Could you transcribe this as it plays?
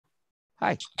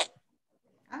Hi.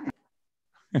 Hi.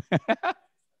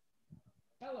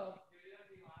 Hello.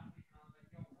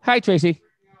 Hi, Tracy.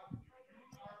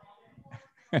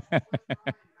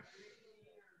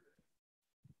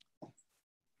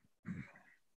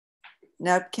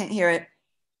 Nope, can't hear it.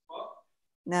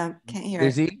 No, can't hear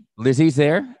Lizzie. it. Lizzie's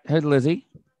there. Hey, Lizzie.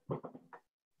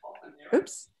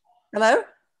 Oops. Hello?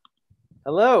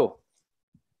 Hello.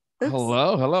 Oops.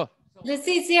 Hello. Hello.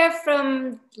 Lizzie's here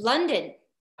from London.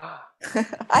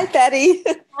 Hi, Patty.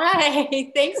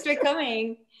 Hi, thanks for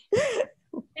coming.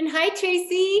 And hi,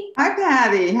 Tracy. Hi,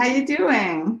 Patty. How you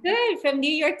doing? Good, from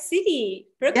New York City,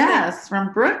 Brooklyn. Yes,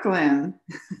 from Brooklyn.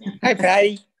 Hi,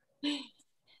 Patty.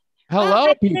 Hello,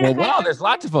 Hi, people. Jeff. Wow, there's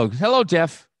lots of folks. Hello,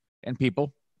 Jeff and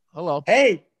people. Hello.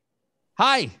 Hey.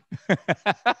 Hi.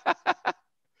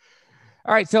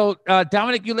 All right. So,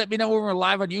 Dominic, you let me know when we're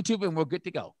live on YouTube and we're good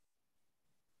to go.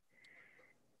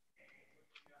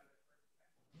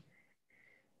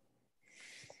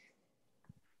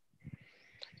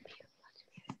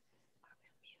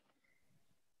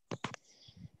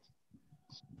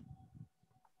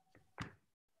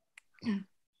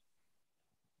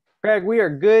 Craig, we are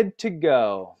good to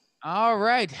go. All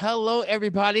right. Hello,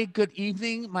 everybody. Good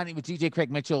evening. My name is DJ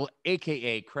Craig Mitchell,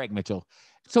 a.k.a. Craig Mitchell.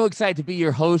 So excited to be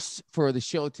your host for the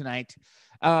show tonight.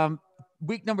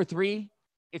 Week number 3.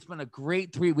 It's been a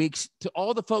great 3 weeks. To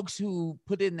all the folks who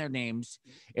put in their names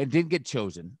and didn't get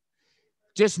chosen,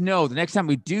 just know the next time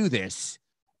we do this,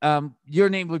 your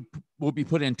name will be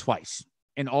put in twice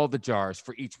in all the jars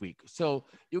for each week. So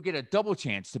you'll get a double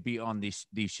chance to be on these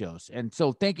shows. And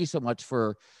so thank you so much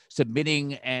for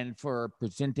submitting and for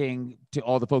presenting to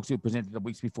all the folks who presented the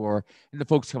weeks before and the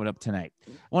folks coming up tonight.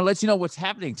 I want to let you know what's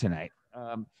happening tonight.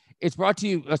 It's brought to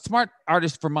you, Smart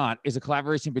Artist Vermont is a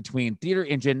collaboration between Theater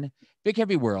Engine, Big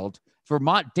Heavy World,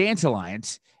 Vermont Dance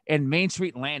Alliance, and Main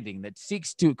Street Landing that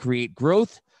seeks to create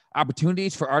growth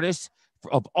opportunities for artists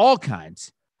of all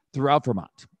kinds throughout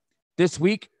Vermont. This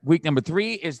week, week number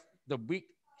 3 is the week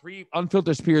 3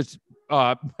 Unfiltered Spirits,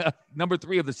 number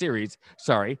 3 of the series,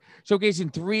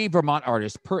 showcasing 3 Vermont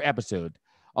artists per episode,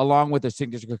 along with a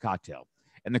signature cocktail.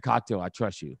 And the cocktail, I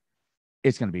trust you,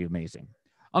 it's going to be amazing.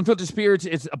 Unfiltered Spirits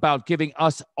is about giving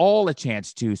us all a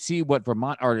chance to see what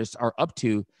Vermont artists are up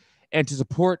to and to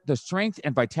support the strength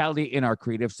and vitality in our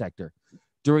creative sector.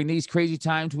 During these crazy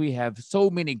times, we have so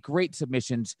many great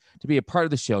submissions to be a part of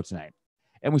the show tonight.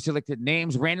 And we selected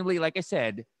names randomly, like I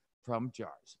said, from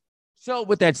jars. So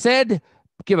with that said,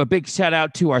 give a big shout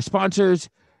out to our sponsors,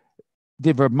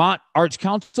 the Vermont Arts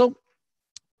Council,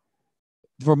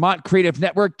 Vermont Creative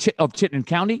Network of Chittenden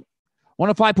County,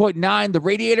 105.9, The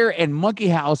Radiator, and Monkey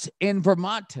House in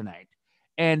Vermont tonight.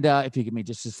 And if you give me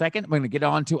just a second, we're going to get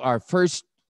on to our first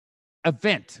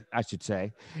event, I should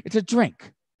say. It's a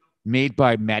drink made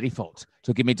by Maddie Foltz.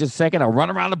 So give me just a second. I'll run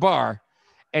around the bar,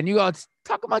 and you all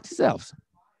talk about yourselves.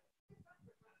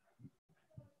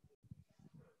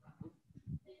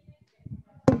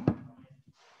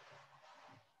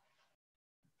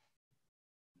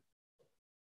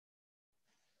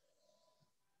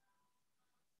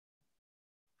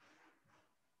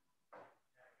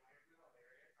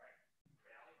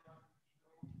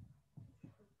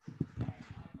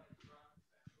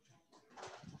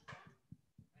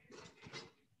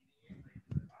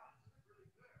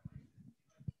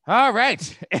 All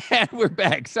right, and we're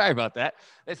back. Sorry about that.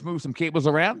 Let's move some cables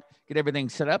around, get everything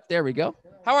set up. There we go.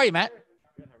 How are you, Matt?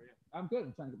 Good, how are you? I'm good.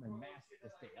 I'm trying to get my mask to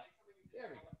stay up. There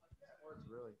we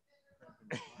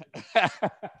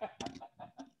go.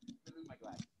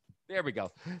 There we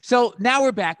go. So now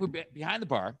we're back. We're behind the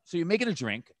bar. So you're making a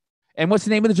drink. And what's the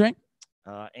name of the drink?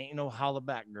 Ain't no holla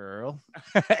back, girl.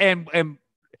 and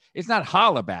it's not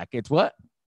holla back. It's what?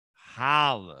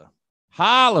 Holla.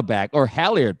 Holla back or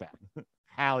halyard back.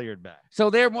 Halyard back. So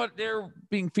they're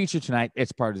being featured tonight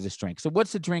as part of this drink. So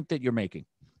what's the drink that you're making?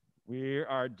 We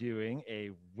are doing a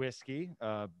whiskey,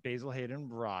 Basil Hayden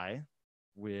rye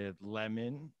with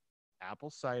lemon,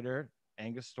 apple cider,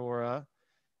 Angostura,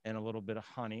 and a little bit of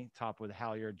honey, topped with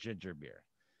halyard ginger beer.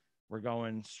 We're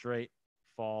going straight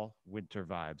fall, winter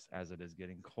vibes as it is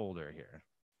getting colder here.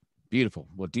 Beautiful.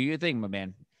 Well, do your thing, my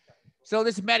man. So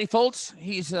this is Matty Foltz.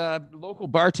 He's a local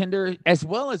bartender as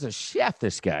well as a chef,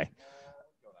 this guy.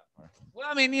 Well,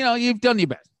 I mean, you know, you've done your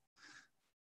best.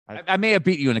 I may have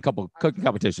beat you in a couple cooking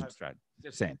competitions. Tried.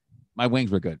 Just saying. My wings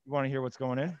were good. You want to hear what's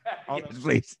going in? Yes,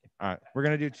 please. All right. We're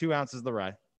going to do 2 ounces of the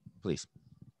rye. Please.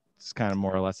 It's kind of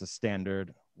more or less a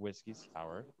standard whiskey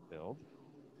sour build.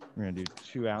 We're going to do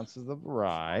 2 ounces of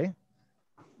rye.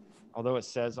 Although it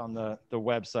says on the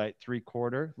website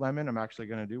 3/4 lemon, I'm actually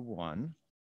going to do 1.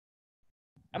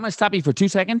 I'm going to stop you for 2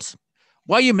 seconds.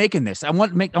 while you're making this, I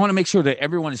want to make sure that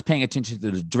everyone is paying attention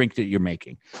to the drink that you're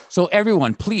making. So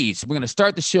everyone, please, we're going to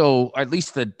start the show, or at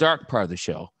least the dark part of the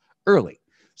show, early.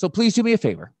 So please do me a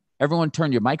favor. Everyone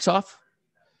turn your mics off,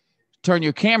 turn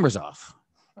your cameras off,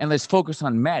 and let's focus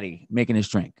on Maddie making his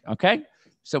drink, okay?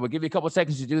 So we'll give you a couple of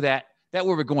seconds to do that. That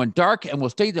way we're going dark, and we'll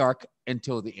stay dark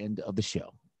until the end of the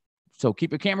show. So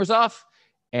keep your cameras off,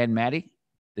 and Maddie,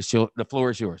 the floor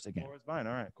is yours again. The floor is mine.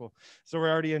 All right, cool. So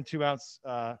we're already in 2 ounce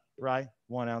rye,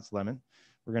 1 ounce lemon.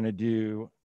 We're going to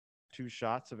do 2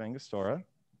 shots of Angostura.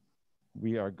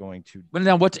 We are going to... Well,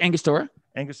 now, what's Angostura?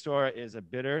 Angostura is a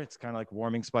bitter. It's kind of like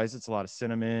warming spice. It's a lot of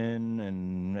cinnamon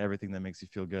and everything that makes you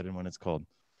feel good and when it's cold.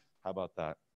 How about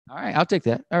that? All right, I'll take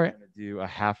that. All right. I'm going to do a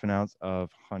 1/2 ounce of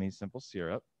honey simple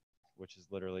syrup, which is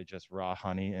literally just raw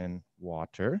honey and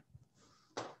water.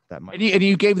 That might. And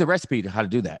you gave the recipe to how to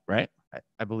do that, right?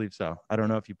 I believe so. I don't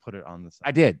know if you put it on the side.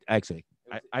 I did, actually.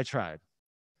 I tried.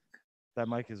 That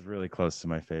mic is really close to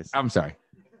my face. I'm sorry.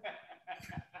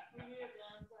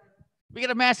 We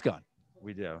got a mask on.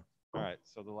 We do. All right.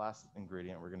 So the last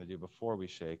ingredient we're going to do before we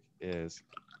shake is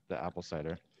the apple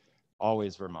cider.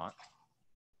 Always Vermont.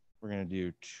 We're going to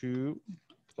do 2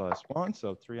 + 1,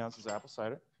 so 3 ounces apple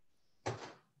cider.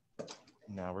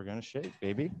 Now we're going to shake,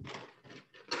 baby.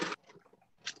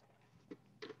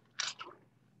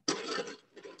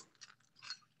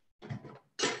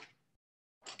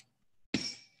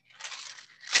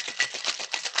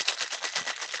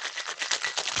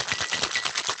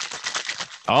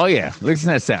 Oh, yeah. Listen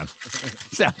to that sound.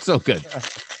 Sounds so good.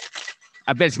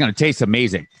 I bet it's going to taste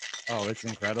amazing. Oh, it's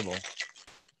incredible.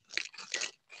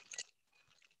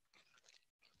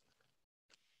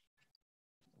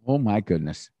 Oh, my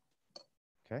goodness.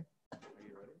 Okay. Are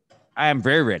you ready? I am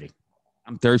very ready.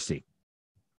 I'm thirsty.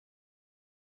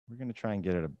 We're going to try and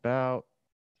get it about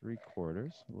 3/4,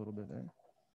 a little bit there.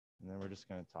 And then we're just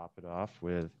going to top it off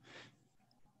with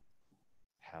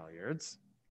halyards.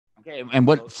 Okay. And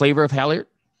what flavor of Halyard?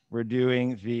 We're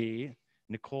doing the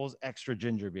Nicole's Extra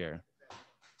Ginger Beer.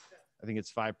 I think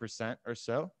it's 5% or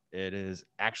so. It is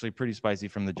actually pretty spicy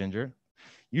from the ginger.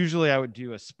 Usually I would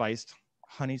do a spiced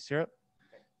honey syrup.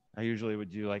 I usually would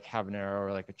do like habanero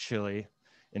or like a chili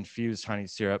infused honey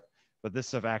syrup. But this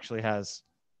stuff actually has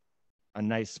a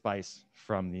nice spice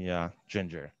from the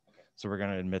ginger. So we're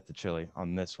going to omit the chili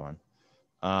on this one.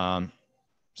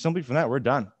 Simply from that, we're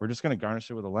done. We're just going to garnish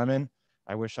it with a lemon.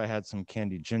 I wish I had some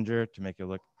candied ginger to make it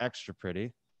look extra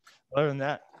pretty. Other than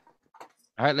that.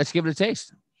 All right, let's give it a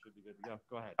taste. Should be good to go.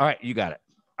 Go ahead. All right, you got it.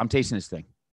 I'm tasting this thing.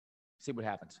 See what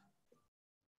happens.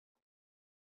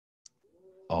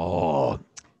 Oh,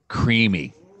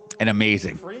 creamy and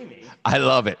amazing. Creamy. I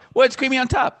love it. Well, it's creamy on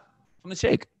top from the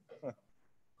shake.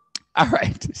 All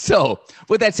right. So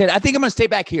with that said, I think I'm going to stay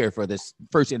back here for this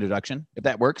first introduction, if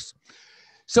that works.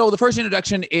 So the first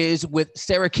introduction is with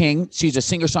Sarah King. She's a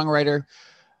singer-songwriter,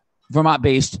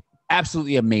 Vermont-based,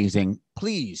 absolutely amazing.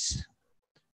 Please,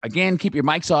 again, keep your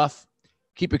mics off,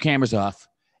 keep your cameras off,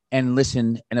 and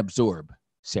listen and absorb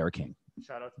Sarah King.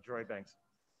 Shout out to Joy Banks.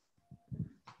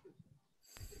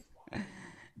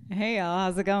 Hey y'all,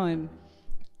 how's it going?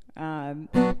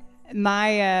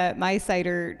 My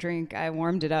cider drink, I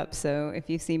warmed it up, so if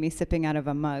you see me sipping out of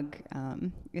a mug,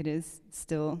 it is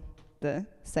still the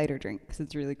cider drink because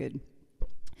it's really good.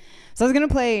 So I was going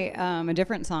to play a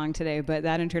different song today, but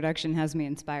that introduction has me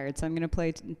inspired, so I'm going to play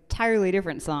an entirely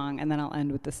different song, and then I'll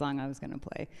end with the song I was going to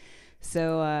play.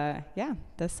 So yeah,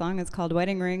 this song is called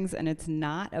Wedding Rings, and it's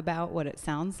not about what it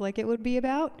sounds like it would be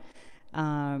about.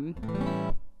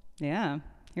 Yeah,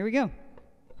 here we go.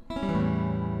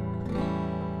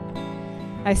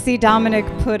 I see Dominic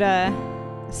put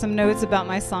some notes about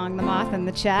my song, The Moth, in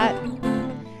the chat.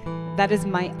 That is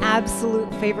my absolute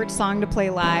favorite song to play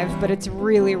live, but it's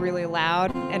really, really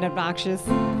loud and obnoxious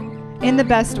in the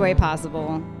best way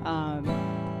possible.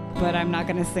 But I'm not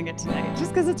going to sing it tonight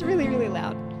just because it's really, really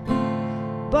loud.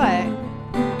 But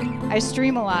I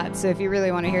stream a lot, so if you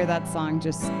really want to hear that song,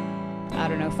 just, I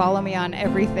don't know, follow me on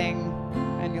everything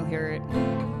and you'll hear it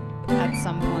at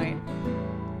some point.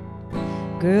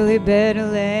 Girl, you better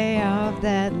lay off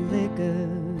that liquor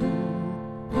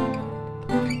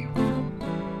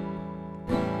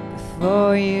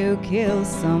before you kill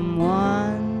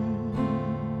someone.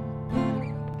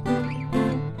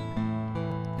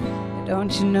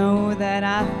 Don't you know that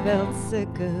I felt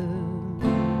sicker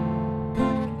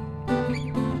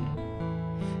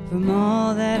from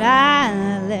all that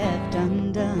I left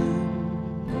undone?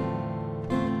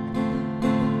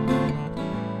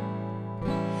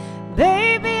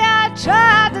 Baby, I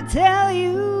tried to tell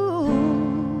you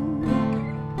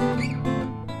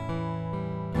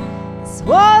this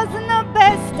wasn't the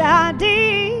best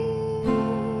idea.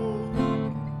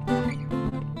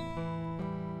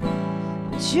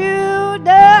 But you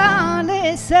don't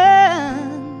listen.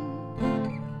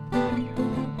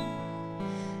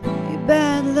 Your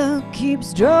bad luck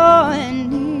keeps drawing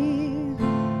near,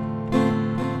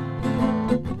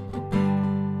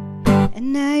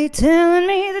 and now you're telling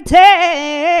me the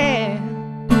tale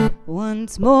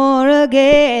once more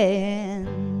again.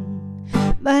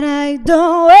 But I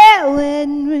don't wear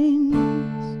wedding rings,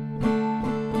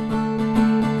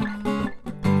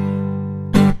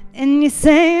 and you're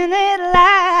saying it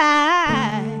like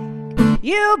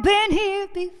you've been here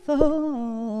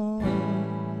before,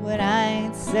 but I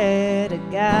ain't said a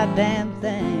goddamn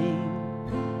thing.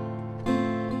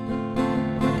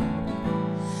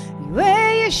 You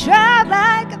wear your shroud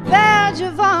like a badge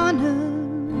of honor,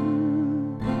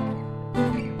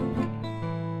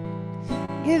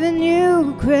 giving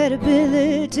you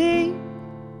credibility,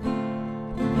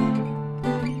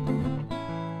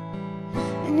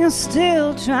 and you're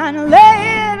still trying to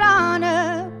lay it on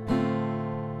her,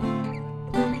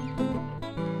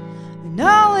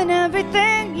 knowing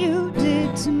everything you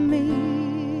did to me.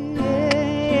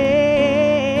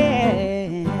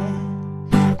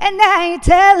 And now you're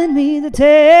telling me the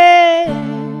tale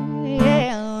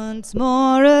once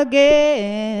more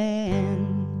again.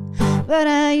 But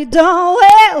you don't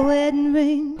wear wedding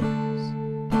rings,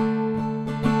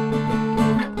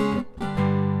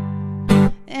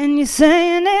 and you're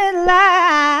saying it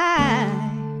like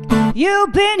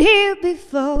you've been here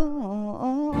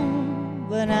before,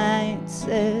 but I ain't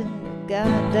said a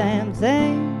goddamn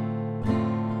thing.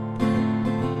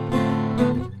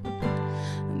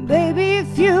 Baby,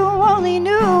 if you only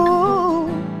knew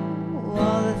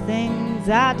all the things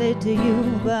I did to you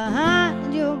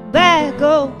behind your back,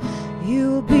 oh,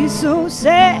 you'll be so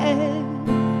sad.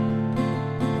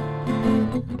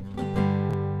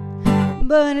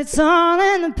 But it's all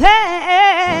in the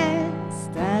past.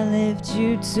 I lived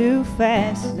you too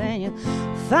fast, and you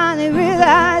finally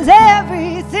realize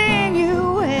everything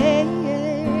you had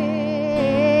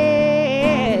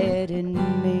in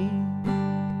me.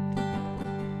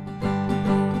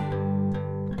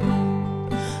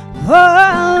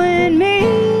 Oh, in me.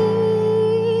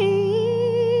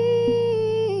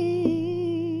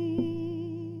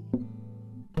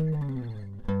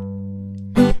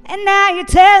 And now you're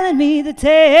telling me the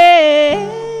tale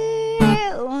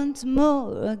once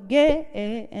more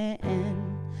again.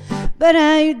 But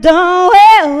you don't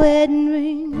wear wedding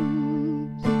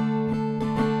rings,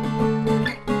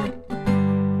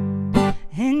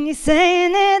 and you're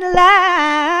saying it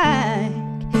like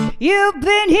you've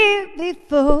been here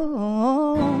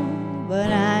before,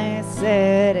 but I ain't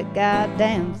said a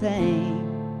goddamn thing.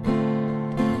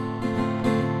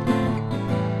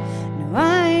 No,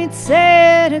 I ain't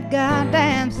said a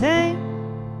goddamn thing.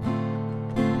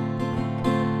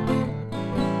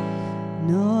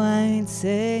 No, I ain't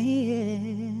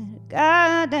saying a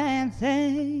goddamn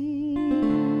thing.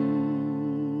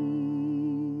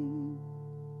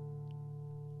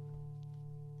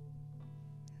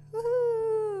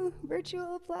 Woohoo!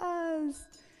 Virtual applause.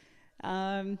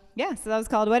 Yeah, so that was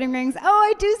called Wedding Rings. Oh,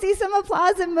 I do see some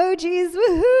applause emojis.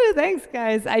 Woohoo! Thanks,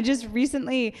 guys. I just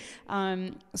recently,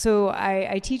 so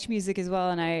I teach music as well,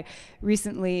 and I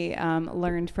recently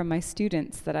learned from my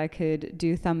students that I could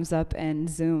do thumbs up and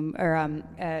Zoom, or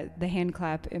the hand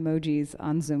clap emojis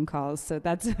on Zoom calls. So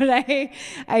that's what I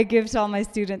give to all my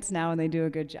students now, and they do a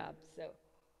good job. So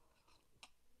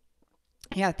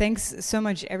yeah, thanks so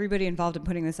much, everybody involved in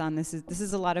putting this on. This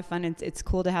is a lot of fun. It's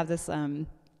cool to have this kind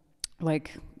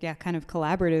of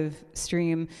collaborative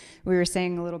stream. We were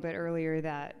saying a little bit earlier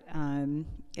that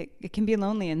it can be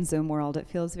lonely in Zoom world. It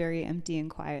feels very empty and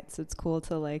quiet. So it's cool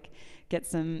to get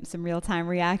some real time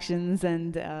reactions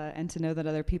and to know that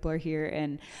other people are here.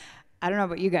 And I don't know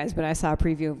about you guys, but I saw a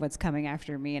preview of what's coming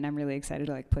after me, and I'm really excited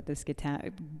to put this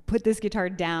guitar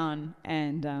down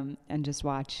and just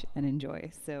watch and enjoy.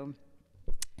 So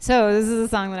this is a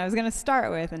song that I was going to start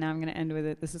with, and now I'm going to end with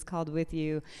it. This is called With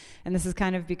You, and this has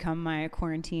kind of become my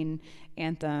quarantine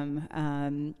anthem.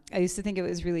 I used to think it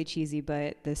was really cheesy,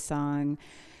 but this song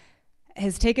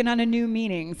has taken on a new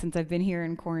meaning since I've been here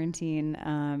in quarantine,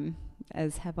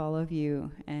 as have all of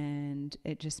you, and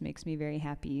it just makes me very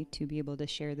happy to be able to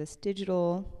share this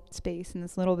digital space and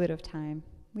this little bit of time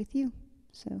with you.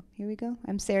 So here we go.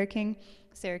 I'm Sarah King,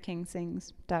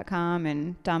 sarahkingsings.com,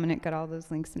 and Dominic got all those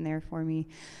links in there for me.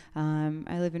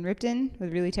 I live in Ripton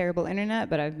with really terrible internet,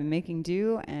 but I've been making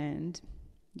do, and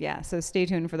yeah, so stay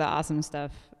tuned for the awesome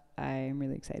stuff. I'm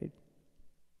really excited.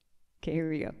 Okay, here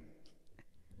we go.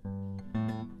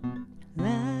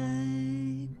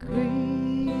 Light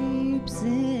creeps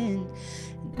in,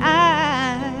 and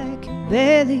I can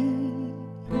barely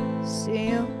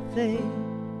see your face.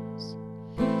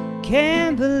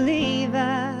 can't believe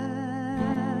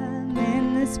I'm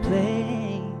in this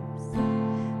place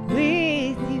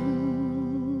with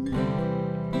you.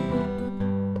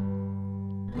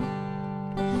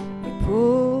 You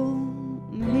pull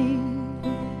me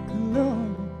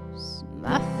close,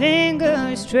 my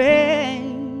fingers trace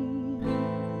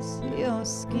your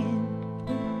skin.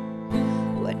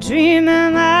 What dream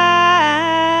am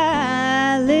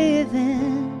I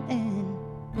living in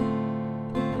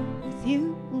with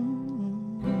you?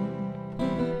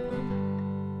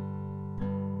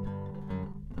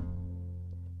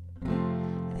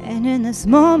 And in this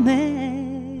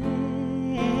moment,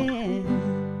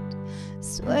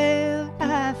 swear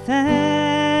I found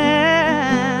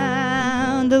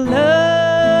the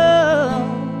love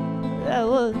that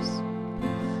was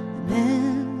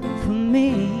meant for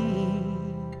me.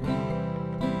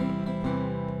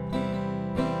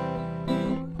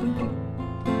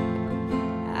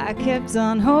 I kept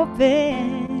on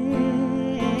hoping,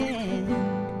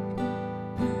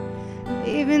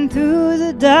 even through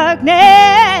the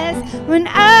darkness, when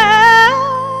I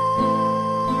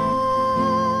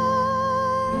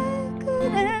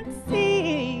couldn't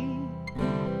see.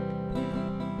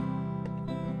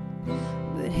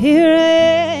 But here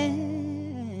I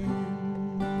am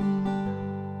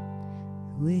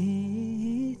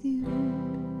with you.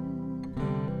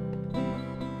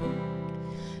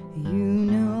 You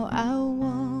know I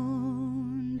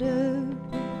wander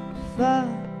far,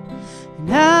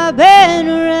 and I've been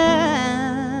around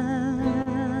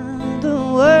the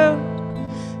world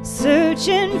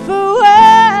searching for words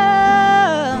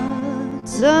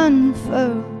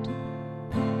unfurled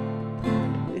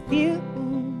with you.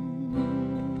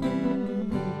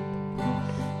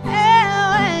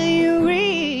 And when you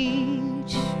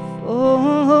reach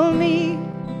for me,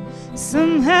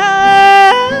 somehow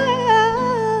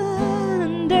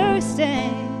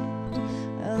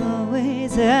I'll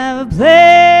always have a place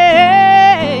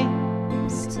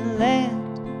to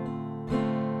land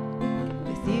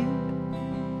with you.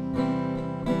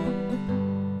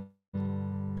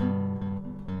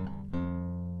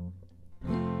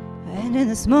 And in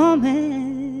this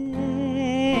moment,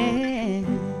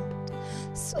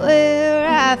 swear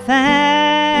I found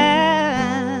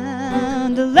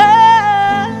a love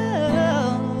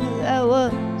that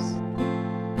was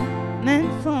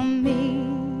meant for me.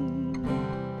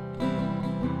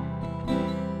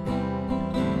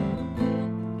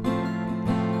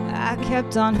 I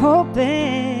kept on hoping,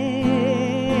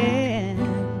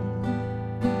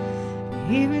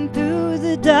 even through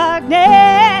the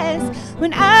darkness,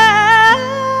 when I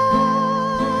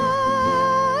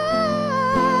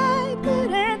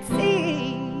couldn't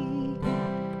see.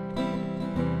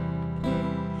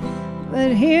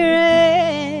 But here I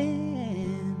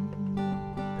am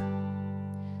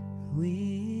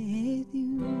with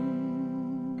you.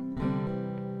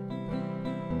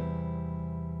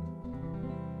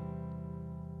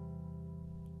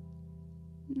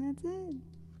 And that's it.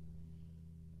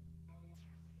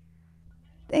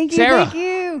 Thank you. Sarah. Thank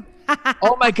you.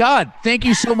 Oh my God. Thank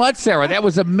you so much, Sarah. That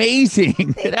was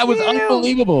amazing. That was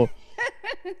unbelievable.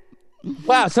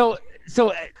 Wow. So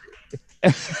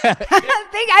I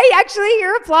think I actually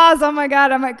hear applause. Oh my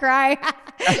God, I might cry.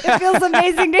 It feels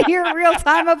amazing to hear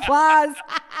real-time applause.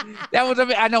 that was,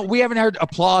 I know we haven't heard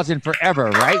applause in forever,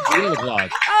 right? Real applause.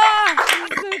 Oh,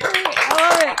 this is so great.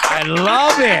 I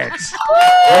love it. I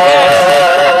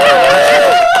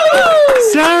love it.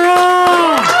 Sarah!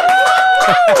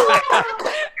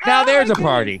 Now there's a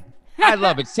party. I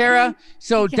love it. Sarah,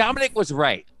 so yes. Dominic was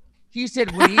right. He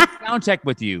said, we need to sound check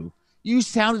with you. You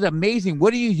sounded amazing.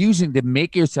 What are you using to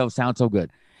make yourself sound so good?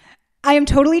 I am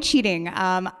totally cheating.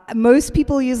 Most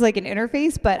people use like an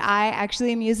interface, but I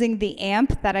actually am using the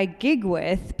amp that I gig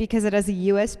with because it has a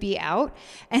USB out.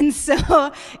 And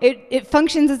so it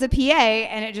functions as a PA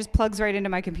and it just plugs right into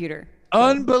my computer.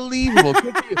 Unbelievable.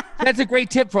 That's a great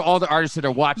tip for all the artists that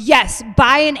are watching. Yes,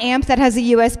 buy an amp that has a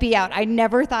USB out. I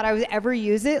never thought I would ever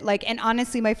use it. And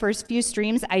honestly, my first few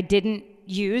streams, I didn't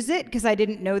use it because I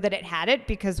didn't know that it had it,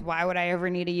 because why would I ever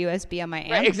need a USB on my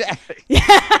amp? Right, exactly.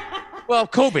 Well,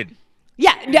 COVID.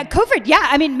 Yeah, COVID. Yeah,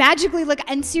 I mean, magically,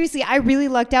 and seriously, I really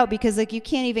lucked out because you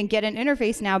can't even get an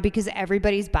interface now because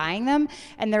everybody's buying them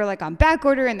and they're on back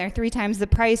order and they're 3 times the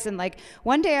price. And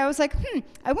one day I was like,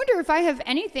 I wonder if I have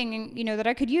anything, that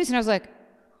I could use. And I was like,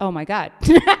 oh my God.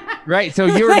 Right. So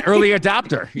you're an early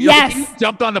adopter. Yes. You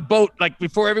jumped on the boat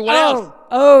before everyone else.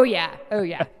 Oh yeah. Oh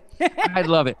yeah. I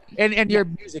love it. And your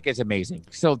music is amazing.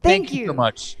 So thank you so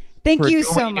much. Thank you doing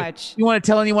so what do. much. You want to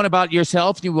tell anyone about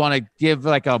yourself? You want to give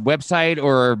like a website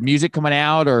or music coming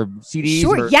out or CDs?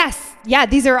 Sure. Or... Yes. Yeah.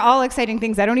 These are all exciting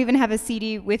things. I don't even have a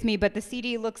CD with me, but the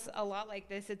CD looks a lot like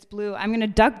this. It's blue. I'm going to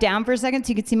duck down for a second so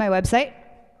you can see my website.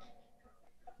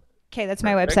 Okay, that's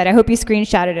my website. I hope you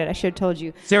screenshotted it. I should have told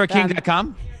you.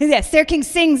 SarahKing.com? Yes,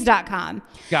 SarahKingSings.com.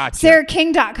 Gotcha.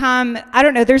 SarahKing.com. I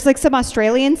don't know. There's like some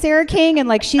Australian Sarah King, and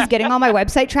like she's getting all my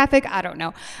website traffic. I don't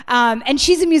know. And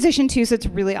she's a musician too, so it's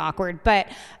really awkward. But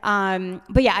yeah,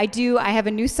 I have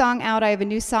a new song out. I have a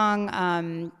new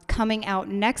song coming out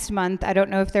next month. I don't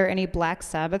know if there are any Black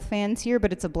Sabbath fans here,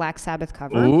 but it's a Black Sabbath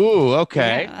cover. Ooh,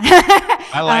 okay. Yeah.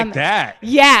 I like that.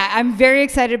 Yeah, I'm very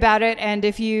excited about it. And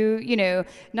if you know,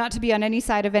 not to be on any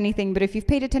side of anything, but if you've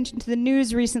paid attention to the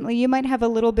news recently, you might have a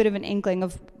little bit of an inkling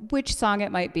of which song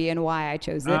it might be and why I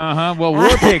chose it. Well, War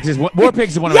Pigs is one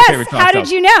of my favorite songs. How did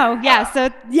you know? Yeah. So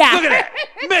yeah. Look at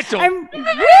that, Mitchell.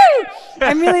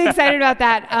 I'm really excited about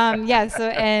that.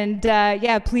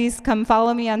 Yeah. Please come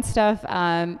follow me on stuff.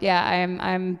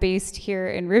 I'm based here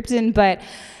in Ripton, but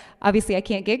obviously I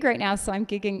can't gig right now, so I'm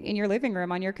gigging in your living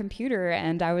room on your computer,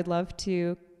 and I would love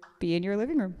to be in your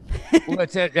living room. Well,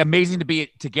 it's amazing to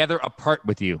be together apart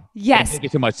with you. Yes. Thank you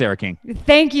so much, Sarah King.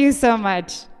 Thank you so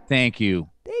much. Thank you.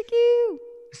 Thank you.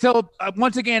 So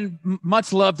once again,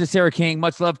 much love to Sarah King.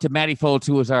 Much love to Maddie Foltz,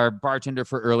 who was our bartender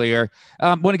for earlier.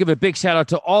 Want to give a big shout out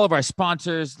to all of our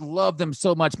sponsors. Love them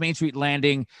so much. Main Street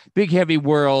Landing, Big Heavy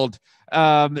World,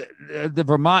 the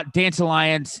Vermont Dance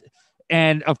Alliance,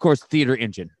 and of course, Theater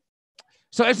Engine.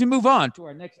 So as we move on to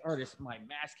our next artist, my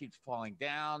mask keeps falling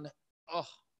down. Oh,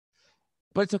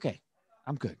 but it's okay.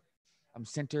 I'm good. I'm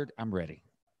centered. I'm ready.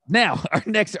 Now, our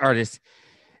next artist,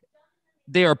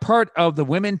 they are part of the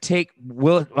Women Take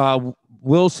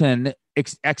Wilson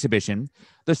exhibition.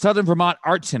 The Southern Vermont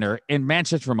Art Center in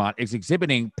Manchester, Vermont is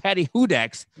exhibiting Patty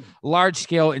Hudak's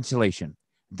large-scale installation.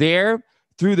 There,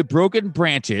 Through the Broken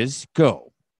Branches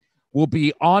Go will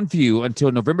be on view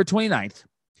until November 29th.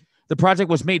 The project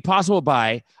was made possible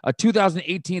by a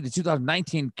 2018 to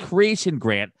 2019 creation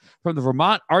grant from the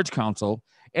Vermont Arts Council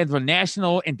and the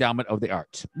National Endowment of the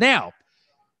Arts. Now,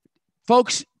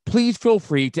 folks, please feel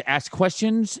free to ask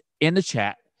questions in the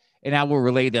chat, and I will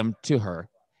relay them to her,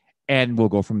 and we'll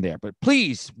go from there. But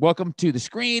please welcome to the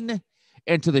screen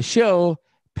and to the show,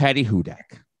 Patty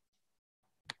Hudak.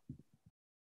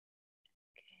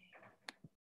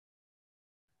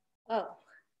 Oh,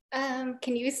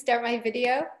 can you start my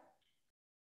video?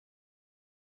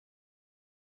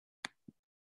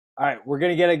 All right, we're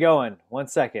going to get it going. 1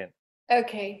 second.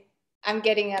 Okay, I'm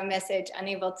getting a message,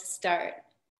 unable to start.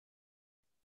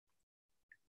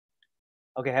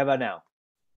 Okay, how about now?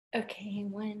 Okay,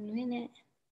 1 minute.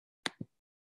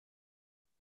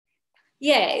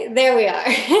 Yay, there we are.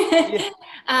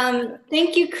 Yeah.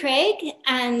 Thank you, Craig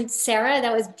and Sarah.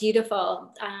 That was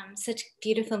beautiful. Such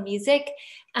beautiful music.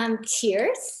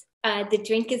 Cheers. The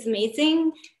drink is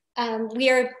amazing. We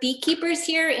are beekeepers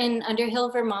here in Underhill,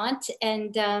 Vermont,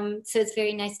 and so it's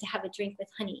very nice to have a drink with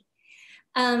honey.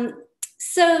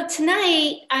 So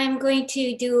tonight I'm going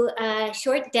to do a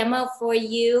short demo for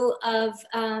you of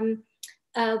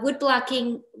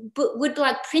woodblock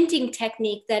printing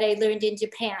technique that I learned in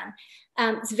Japan.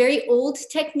 It's a very old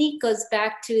technique, goes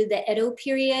back to the Edo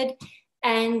period.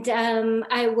 And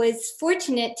I was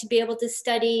fortunate to be able to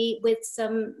study with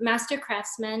some master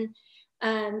craftsmen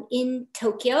in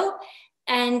Tokyo.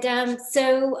 And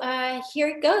so here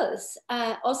it goes.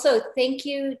 Also, thank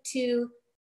you to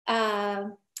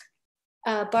Barbara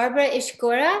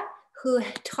Ishigura, who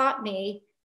taught me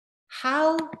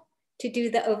how to do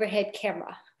the overhead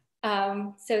camera.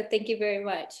 So thank you very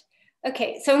much.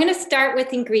 Okay, so I'm gonna start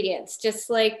with ingredients,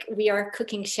 just like we are a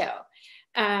cooking show.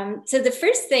 So the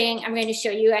first thing I'm going to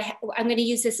show you, I'm going to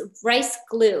use this rice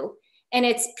glue, and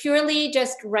it's purely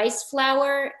just rice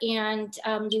flour, and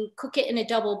you cook it in a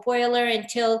double boiler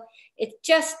until it's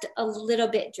just a little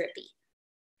bit drippy.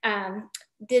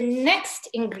 The next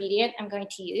ingredient I'm going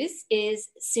to use is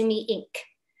Sumi ink.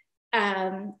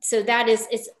 So that is,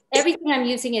 everything I'm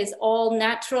using is all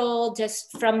natural,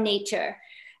 just from nature.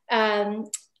 Then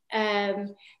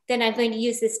I'm going to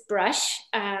use this brush,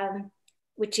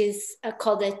 which is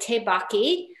called a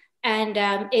tebaki, and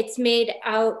it's made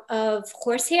out of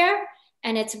horsehair,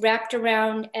 and it's wrapped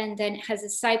around, and then it has a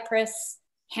cypress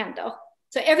handle.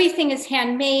 So everything is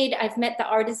handmade. I've met the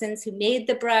artisans who made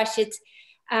the brush.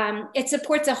 It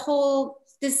supports a whole,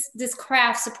 this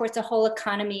craft supports a whole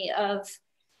economy of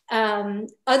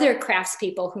other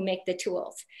craftspeople who make the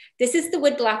tools. This is the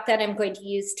wood block that I'm going to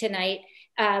use tonight.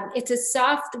 It's a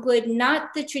soft wood,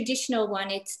 not the traditional one.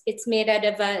 It's made out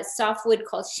of a soft wood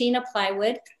called Sheena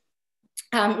plywood.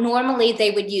 Normally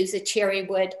they would use a cherry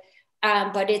wood,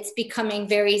 but it's becoming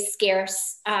very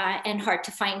scarce and hard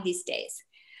to find these days.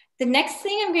 The next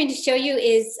thing I'm going to show you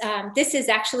is, this is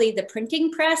actually the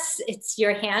printing press. It's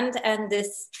your hand, and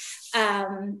this,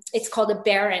 it's called a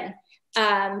baron.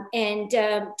 To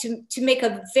make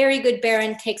a very good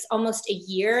baron takes almost a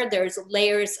year. There's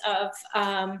layers of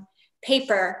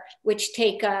paper, which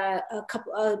take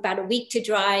about a week to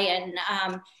dry,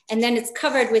 and then it's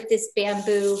covered with this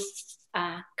bamboo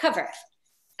cover.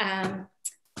 We're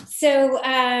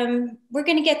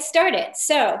gonna get started.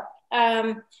 So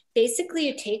basically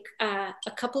you take a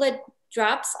couple of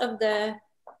drops of the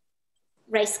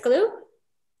rice glue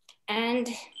and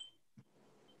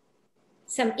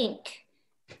some ink.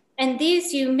 And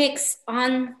these you mix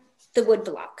on the wood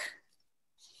block.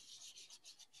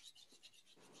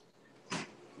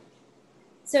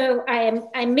 So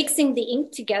I'm mixing the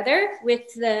ink together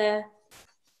with the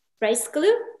rice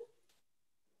glue.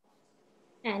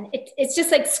 And it's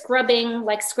just like scrubbing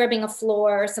a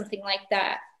floor or something like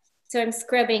that. So I'm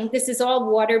scrubbing. This is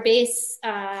all water-based,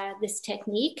 this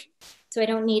technique. So I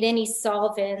don't need any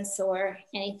solvents or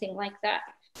anything like that.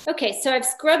 Okay, so I've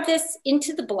scrubbed this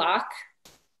into the block.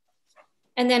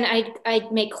 And then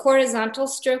I'd make horizontal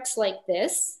strokes like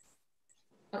this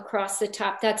across the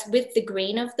top. That's with the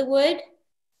grain of the wood.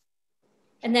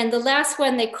 And then the last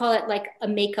one, they call it like a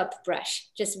makeup brush,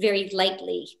 just very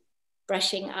lightly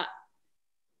brushing up.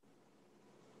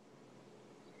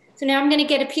 So now I'm going to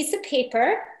get a piece of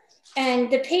paper, and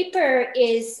the paper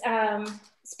is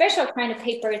special kind of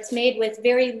paper. It's made with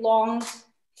very long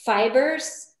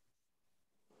fibers.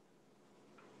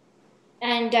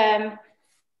 And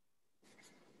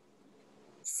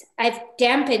I've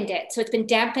dampened it. So it's been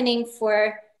dampening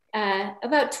for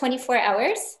about 24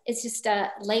 hours. It's just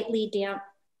a lightly damp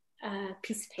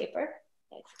piece of paper.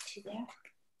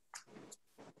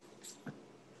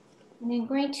 And I'm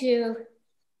going to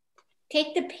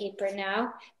take the paper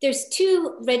now. There's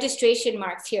two registration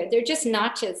marks here. They're just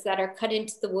notches that are cut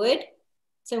into the wood.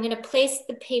 So I'm going to place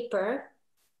the paper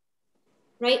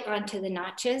right onto the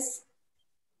notches.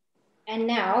 And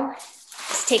now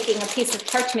just taking a piece of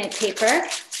parchment paper,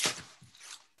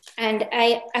 and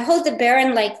I hold the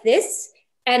baron like this,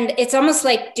 and it's almost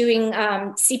like doing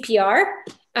CPR.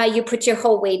 You put your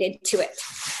whole weight into it.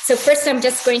 So first I'm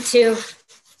just going to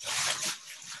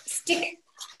stick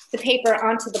the paper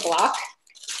onto the block.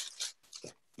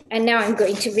 And now I'm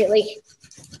going to really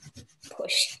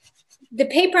push. The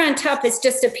paper on top is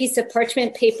just a piece of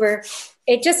parchment paper.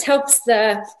 It just helps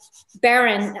the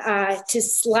baron to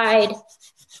slide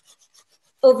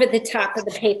over the top of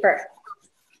the paper.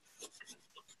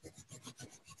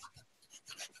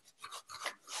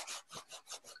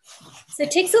 So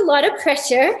it takes a lot of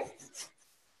pressure.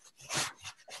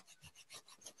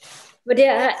 But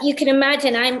you can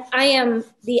imagine I am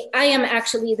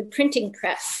actually the printing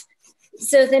press.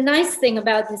 So the nice thing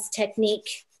about this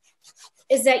technique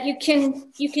is that you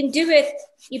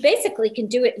basically can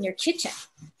do it in your kitchen.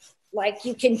 Like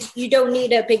you don't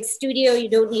need a big studio, you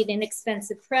don't need an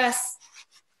expensive press.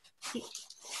 Okay,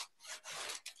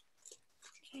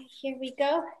 here we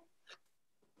go.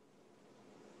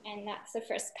 And that's the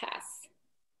first pass.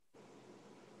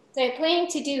 So I'm planning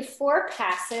to do 4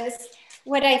 passes.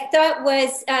 What I thought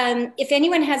was, if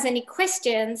anyone has any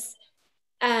questions,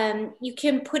 you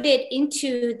can put it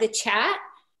into the chat,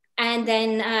 and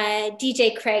then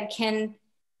DJ Craig can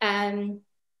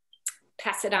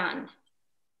pass it on.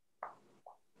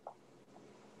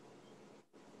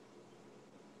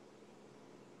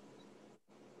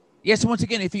 Yes, once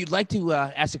again, if you'd like to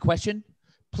ask a question,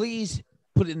 please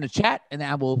put it in the chat, and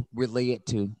I will relay it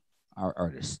to our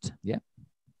artist. Yeah.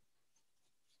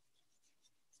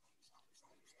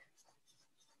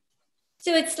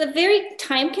 So it's a very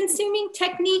time-consuming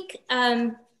technique.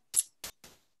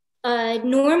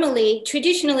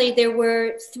 Traditionally, there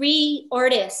were 3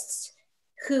 artists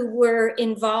who were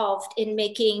involved in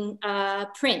making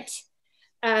print.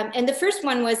 And the first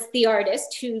one was the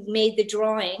artist who made the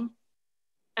drawing.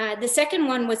 The second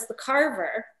one was the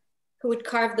carver who would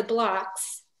carve the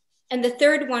blocks. And the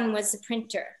third one was the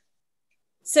printer.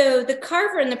 So the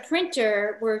carver and the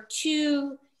printer were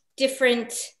 2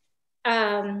 different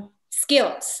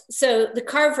skills. So the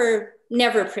carver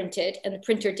never printed and the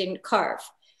printer didn't carve.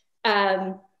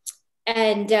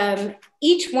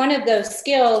 Each one of those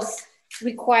skills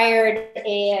required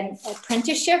an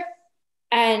apprenticeship.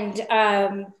 And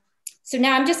so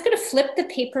now I'm just going to flip the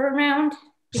paper around.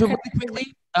 So really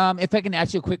quickly, if I can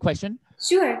ask you a quick question.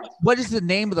 Sure. What is the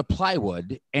name of the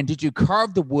plywood, and did you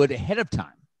carve the wood ahead of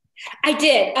time? I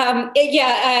did.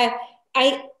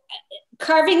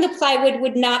 carving the plywood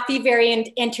would not be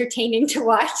very entertaining to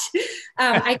watch.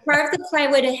 I carved the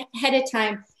plywood ahead of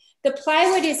time. The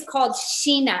plywood is called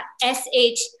Shina,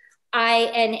 Shina,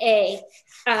 and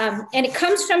it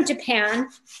comes from Japan.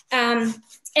 And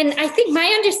I think my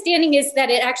understanding is that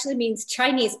it actually means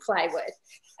Chinese plywood.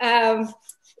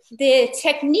 This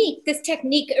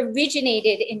technique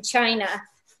originated in China,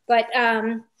 but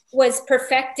was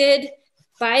perfected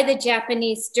by the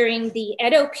Japanese during the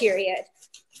Edo period.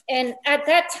 And at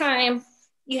that time,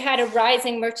 you had a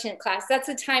rising merchant class. That's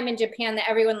a time in Japan that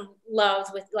everyone loves,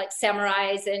 with like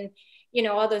samurais and, you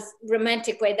know, all this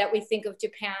romantic way that we think of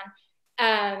Japan.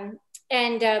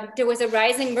 There was a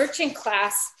rising merchant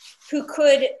class who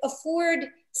could afford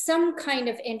some kind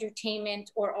of entertainment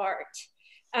or art,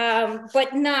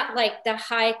 but not like the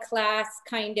high class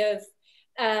kind of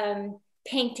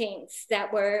paintings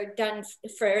that were done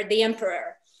for the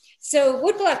emperor. So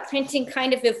woodblock printing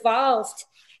kind of evolved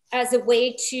as a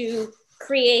way to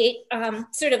create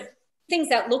sort of things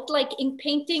that looked like ink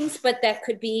paintings, but that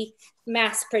could be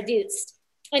mass produced.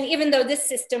 And even though this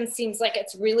system seems like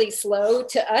it's really slow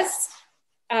to us,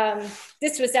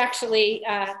 this was actually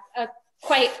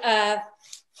quite a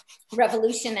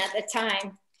revolution at the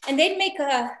time. And they'd make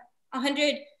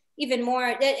 100, even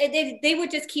more. They would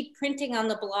just keep printing on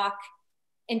the block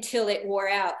until it wore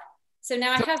out. So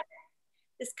now I have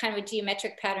this kind of a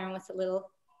geometric pattern with a little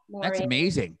more. That's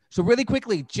amazing. So really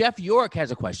quickly, Jeff York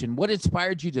has a question. What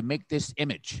inspired you to make this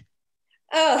image?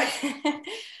 Oh,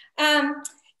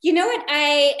 you know what?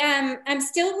 I'm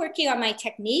still working on my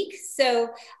technique. So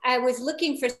I was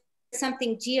looking for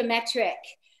something geometric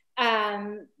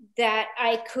that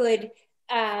I could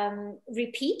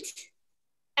repeat.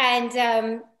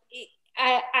 And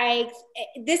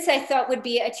this I thought would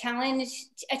be a challenge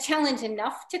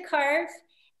enough to carve,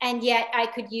 and yet I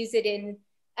could use it in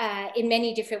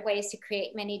many different ways to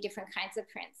create many different kinds of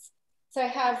prints. So I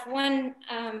have one,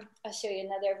 I'll show you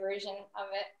another version of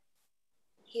it.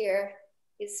 Here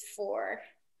is four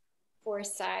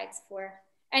sides,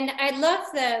 and I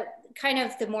love the kind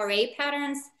of the moire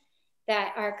patterns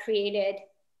that are created,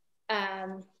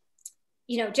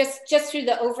 you know, just through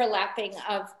the overlapping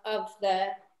of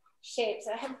the shapes.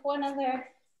 I have one other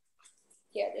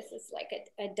here. This is like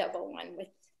a double one with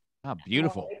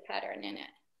beautiful a pattern in it.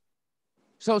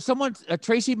 So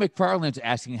Tracy McFarland's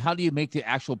asking, how do you make the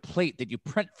actual plate that you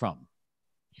print from?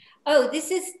 Oh,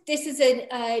 this is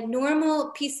a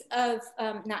normal piece of,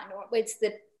 not normal, it's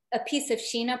a piece of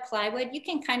Shina plywood. You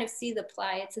can kind of see the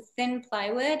ply. It's a thin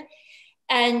plywood.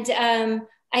 And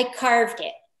I carved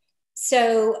it.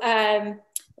 So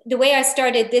the way I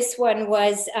started this one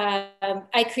was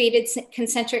I created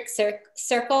concentric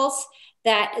circles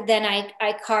that then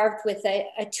I carved with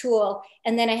a tool,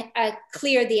 and then I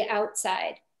clear the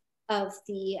outside of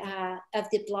the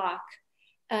block.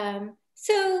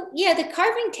 So yeah, the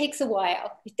carving takes a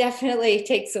while. It definitely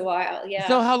takes a while. Yeah.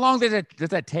 So how long does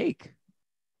that take?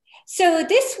 So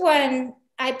this one,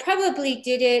 I probably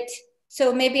did it.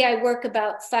 So maybe I work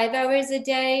about 5 hours a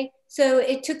day. So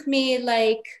it took me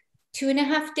like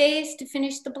 2.5 days to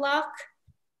finish the block.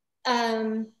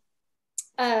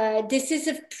 This is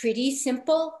a pretty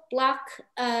simple block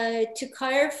to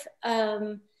carve.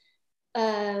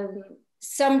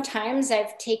 Sometimes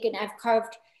I've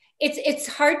carved. It's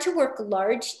hard to work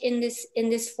large in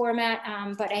this format,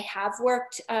 but I have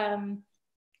worked.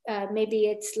 Maybe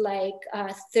it's like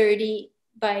 30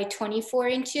 by 24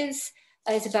 inches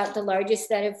is about the largest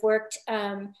that I've worked.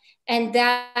 And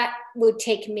that would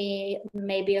take me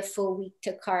maybe a full week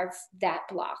to carve that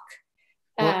block.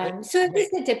 So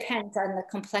it depends on the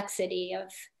complexity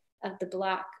of the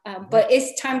block, but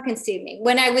it's time consuming.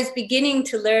 When I was beginning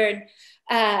to learn,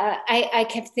 I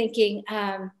kept thinking,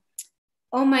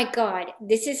 oh my God,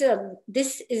 this is a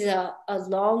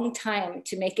long time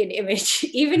to make an image,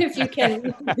 even if you can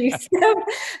reproduce them.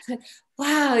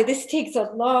 Wow, this takes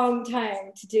a long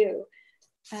time to do.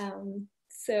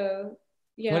 So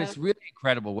yeah. But it's really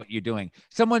incredible what you're doing.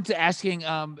 Someone's asking,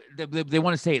 they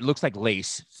want to say it looks like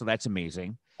lace, so that's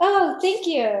amazing. Oh, thank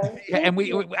you. And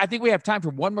I think we have time for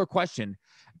one more question.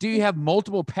 Do you have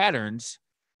multiple patterns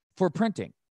for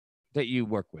printing that you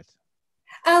work with?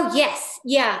 Oh, yes.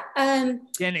 Yeah. And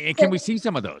can we see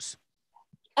some of those?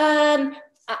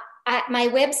 At my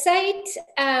website,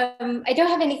 I don't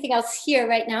have anything else here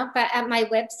right now, but at my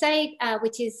website,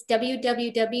 which is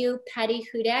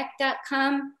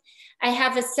www.pattyhudak.com, I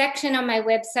have a section on my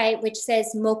website which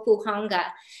says moku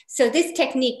hanga. So this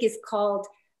technique is called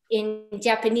in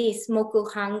Japanese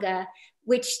moku hanga,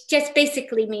 which just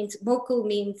basically means moku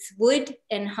means wood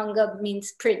and hanga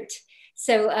means print.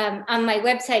 So on my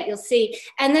website, you'll see.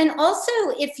 And then also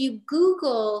if you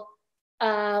Google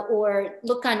or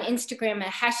look on Instagram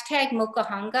at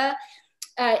 #Mokahanga.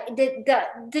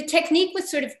 The technique was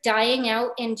sort of dying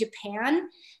out in Japan.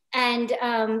 And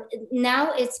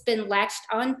now it's been latched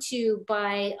onto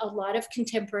by a lot of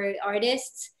contemporary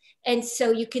artists. And so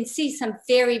you can see some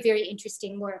very, very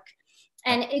interesting work.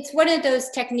 And it's one of those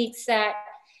techniques that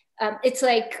it's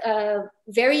like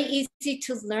very easy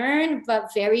to learn,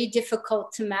 but very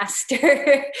difficult to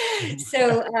master.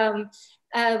 So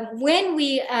when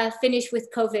we finish with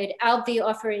COVID, I'll be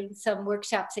offering some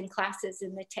workshops and classes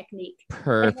in the technique.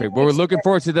 Perfect. Well, we're looking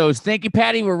forward to those. Thank you,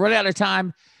 Patty. We're running out of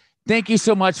time. Thank you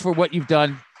so much for what you've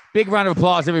done. Big round of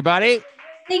applause, everybody.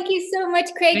 Thank you so much,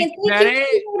 Craig. And thank you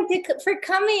everyone for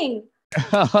coming.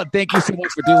 Thank you so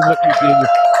much for doing what you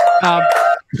do.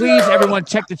 Please, everyone,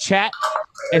 check the chat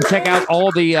and check out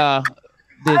all the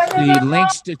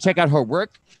links to check out her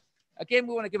work. Again,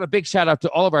 we want to give a big shout out to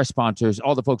all of our sponsors,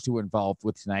 all the folks who were involved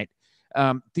with tonight.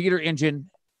 Theater Engine,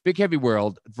 Big Heavy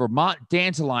World, Vermont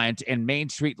Dance Alliance, and Main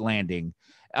Street Landing.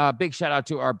 Big shout out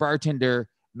to our bartender,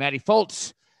 Maddie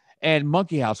Foltz, and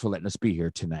Monkey House for letting us be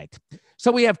here tonight.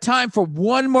 So we have time for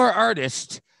one more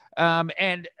artist. I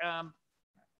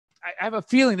have a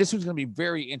feeling this one's going to be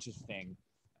very interesting.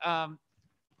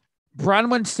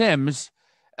 Bronwyn Sims.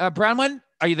 Bronwyn,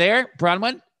 are you there?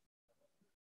 Bronwyn?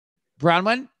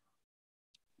 Bronwyn?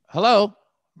 Hello?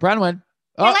 Bronwyn?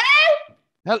 Oh.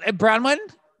 Hello? Bronwyn?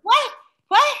 What?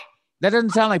 That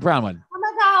doesn't sound like Bronwyn. Oh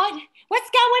my God. What's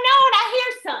going on? I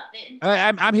hear something.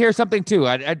 I'm hearing something too.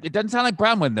 It doesn't sound like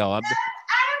Bronwyn though. I don't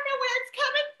know where it's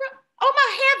coming from. Oh my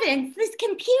heavens, this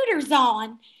computer's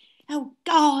on. Oh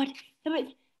God.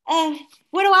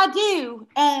 What do I do?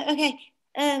 Okay.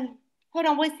 Hold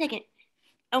on 1 second.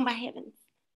 Oh my heavens.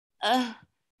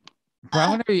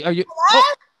 Bronwyn, are you? Hello?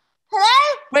 Oh. Hello?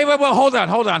 Wait. Hold on.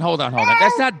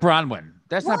 That's not Bronwyn.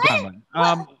 That's not Bronwyn. Who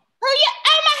are you?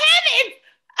 Oh my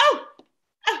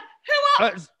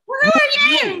heavens. Who are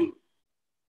you?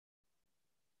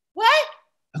 What?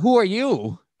 Who are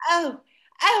you? Oh,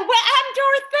 well, I'm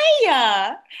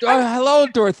Dorothea. Hello,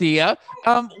 Dorothea.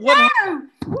 What happened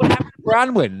to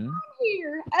Bronwyn?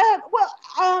 Here. I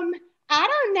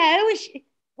don't know.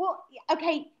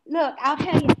 Okay, look, I'll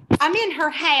tell you. I'm in her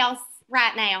house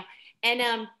right now, and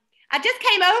I just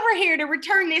came over here to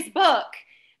return this book.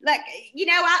 Like, you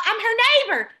know, I'm her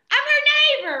neighbor.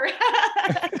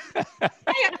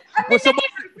 What's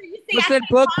that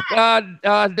book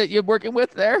that you're working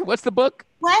with there? What's the book?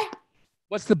 What?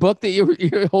 What's the book that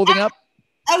you're holding up?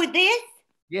 Oh, this?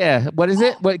 Yeah. What is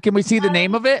it? What can we see the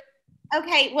name of it?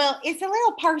 Okay, well, it's a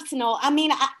little personal. I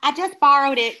mean, I just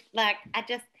borrowed it. Like, I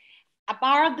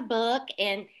borrowed the book,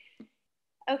 and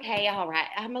okay, all right.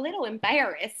 I'm a little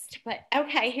embarrassed, but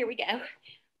okay, here we go.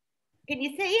 Can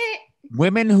you see it?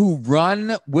 Women Who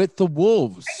Run with the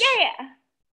Wolves. Yeah.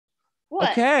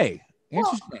 What? Okay.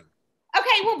 Interesting.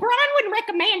 Okay, well, Bronwyn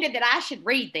recommended that I should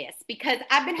read this because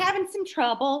I've been having some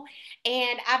trouble,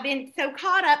 and I've been so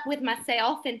caught up with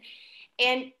myself, and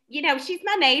you know, she's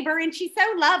my neighbor, and she's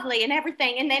so lovely and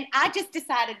everything. And then I just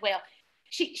decided, well,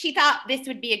 she thought this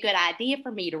would be a good idea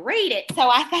for me to read it. So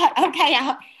I thought, okay,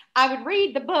 I would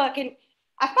read the book, and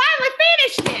I finally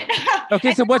finished it.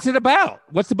 Okay, so what's it about?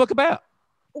 What's the book about?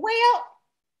 Well,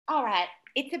 all right.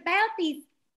 It's about these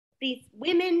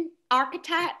women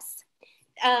archetypes.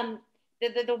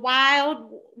 The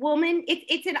wild woman.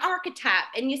 It's an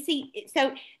archetype, and you see,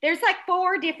 so there's like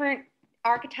 4 different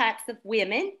archetypes of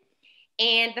women,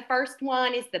 and the first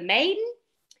one is the maiden.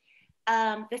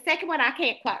 The second one I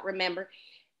can't quite remember,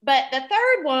 but the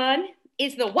third one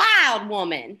is the wild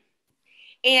woman.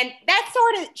 And that's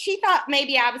sort of, she thought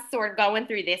maybe I was sort of going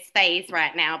through this phase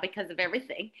right now because of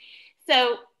everything.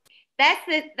 So that's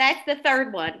the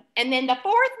third one. And then the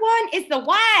fourth one is the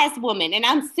wise woman. And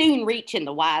I'm soon reaching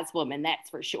the wise woman, that's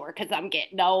for sure, because I'm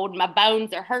getting old. My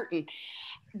bones are hurting.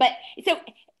 But so,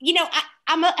 you know,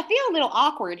 I feel a little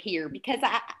awkward here because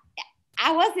I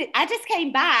just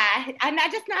came by and I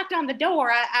just knocked on the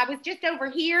door. I was just over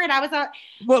here and I was on.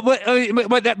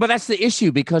 But that's the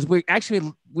issue, because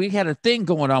we had a thing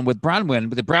going on with Bronwyn,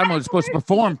 but the Bronwyn was supposed to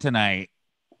perform tonight.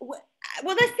 Well,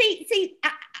 let's see.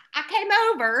 I came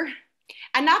over.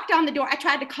 I knocked on the door. I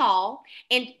tried to call,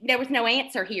 and there was no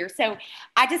answer here. So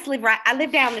I just live I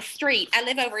live down the street. I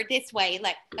live over this way.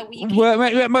 Like, but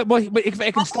if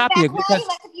I can stop you, because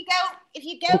like if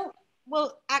you go,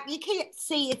 well, you can't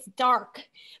see. It's dark.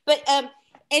 But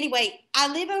anyway,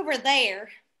 I live over there,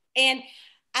 and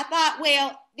I thought,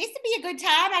 well, this would be a good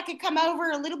time. I could come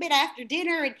over a little bit after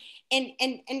dinner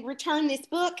and return this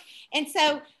book. And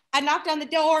so I knocked on the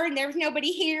door, and there was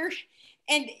nobody here.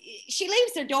 And she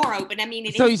leaves her door open. I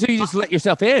mean, so you just let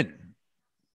yourself in.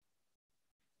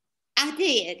 I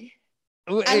did.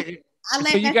 So let you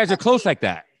that guys are stuff close in. like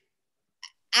that.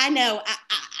 I know.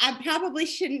 I probably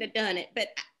shouldn't have done it, but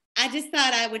I just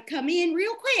thought I would come in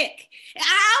real quick.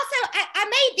 I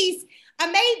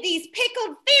made these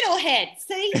pickled fiddleheads.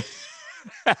 See.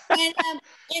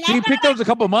 So you picked those a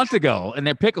couple months ago, and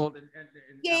they're pickled. And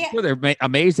Yeah. I'm sure they're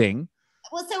amazing.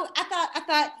 Well, so I thought,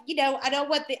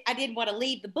 I didn't want to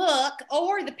leave the book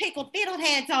or the pickled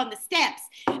fiddleheads on the steps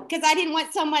because I didn't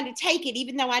want someone to take it,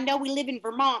 even though I know we live in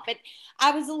Vermont, but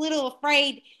I was a little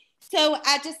afraid. So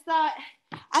I thought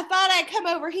I'd come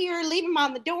over here, leave them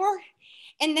on the door,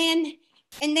 and then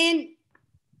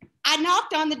I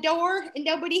knocked on the door and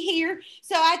nobody here.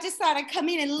 So I just thought I'd come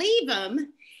in and leave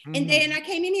them. And then I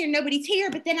came in here, nobody's here,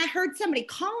 but then I heard somebody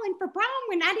calling for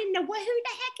Bronwyn. I didn't know who the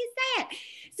heck is that?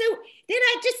 So then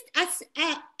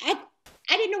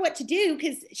I didn't know what to do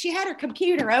because she had her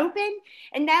computer open,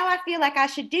 and now I feel like I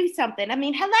should do something. I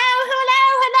mean, hello.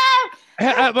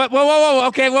 Whoa.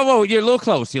 Okay, whoa. You're a little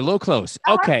close.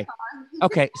 Okay.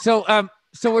 Okay. So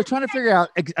we're trying to figure out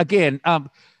again.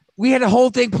 We had a whole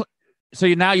thing. So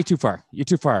you're too far.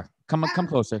 Come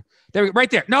closer. There, right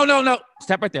there. No.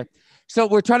 Step right there. So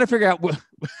we're trying to figure out.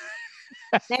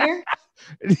 There.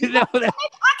 No, I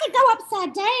could go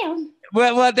upside down.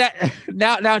 Well, that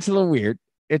now it's a little weird.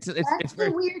 It's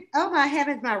very weird. Oh my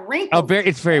heavens, my wrinkles. Oh,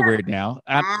 it's very weird now.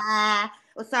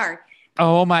 Well, sorry.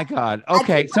 Oh my God.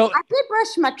 Okay, I did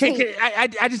brush my teeth.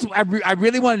 I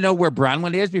really want to know where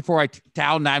Bronwyn is before I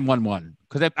dial 911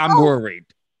 because I'm worried.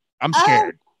 I'm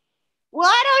scared. Well,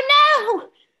 I don't know.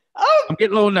 Oh, I'm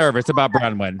getting a little nervous about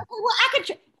Bronwyn. Well, I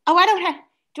could. I don't have.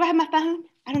 Do I have my phone?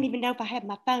 I don't even know if I have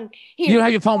my phone. Here. You don't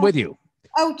have your phone with you.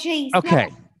 Oh, geez. Okay.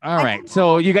 No. All right.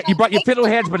 So you brought your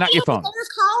fiddleheads, but not your phone.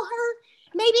 Call her.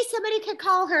 Maybe somebody could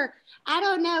call her. I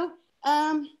don't know.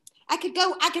 I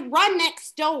could run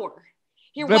next door.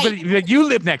 Here, but you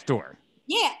live next door.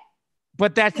 Yeah.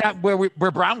 But that's not where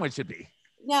Bronwyn should be.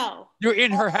 No. You're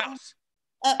in her house.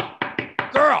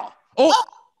 Girl. Oh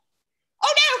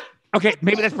no. Okay,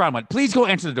 maybe that's Bronwyn. Please go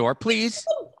answer the door, please.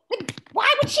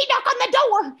 Why would she knock on the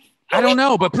door? I don't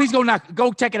know, but please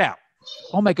go check it out.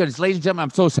 Oh my goodness, ladies and gentlemen, I'm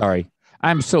so sorry.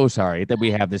 I'm so sorry that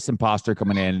we have this imposter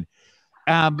coming in.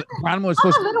 Bronwyn was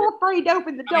supposed I'm a little afraid to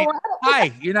open the door.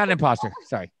 Hi, you're not an imposter.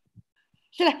 Sorry.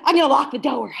 I'm gonna lock the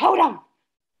door. Hold on.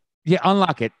 Yeah,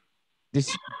 unlock it.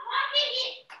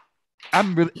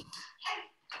 I'm really.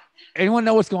 Anyone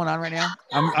know what's going on right now?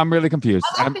 I'm really confused.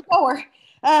 Unlock the door.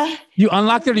 You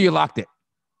unlocked it or you locked it?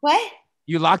 What?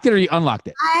 You locked it or you unlocked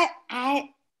it?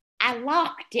 I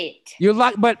locked it. You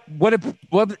locked, but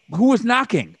who was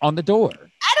knocking on the door?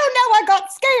 I don't know. I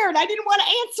got scared. I didn't want to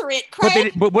answer it,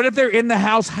 Craig. But what if they're in the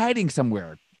house hiding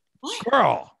somewhere? What?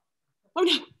 Girl. Oh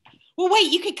no. Well,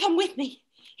 wait. You could come with me.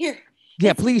 Here.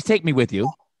 Yeah, please take me with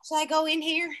you. Should I go in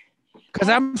here? Because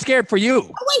I'm scared for you.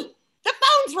 Oh wait, the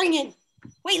phone's ringing.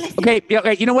 Wait, listen. Okay. Yeah.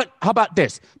 Okay. You know what? How about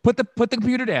this? Put the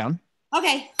computer down.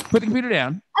 Okay. Put the computer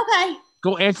down. Okay.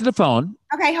 Go answer the phone.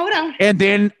 Okay, hold on. And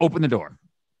then open the door.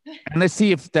 And let's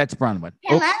see if that's Bronwyn.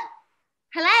 Hello? Oh.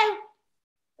 Hello?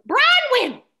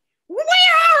 Bronwyn!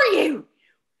 Where are you?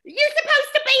 You're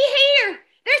supposed to be here.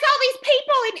 There's all these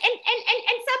people and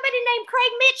somebody named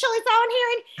Craig Mitchell is on here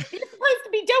and you're supposed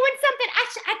to be doing something.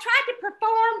 I tried to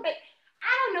perform, but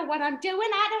I don't know what I'm doing.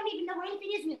 I don't even know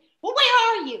anything, isn't it? Well, where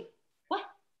are you? What?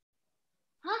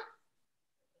 Huh?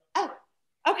 Oh,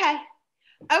 okay.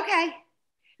 Okay.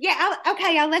 Yeah,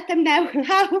 I'll let them know.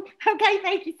 Okay,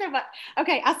 thank you so much.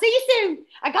 Okay, I'll see you soon.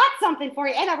 I got something for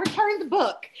you, and I returned the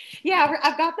book. Yeah,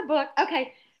 I've got the book.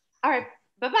 Okay, all right,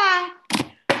 bye-bye.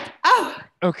 Oh.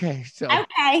 Okay,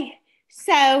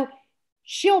 so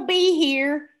she'll be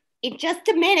here in just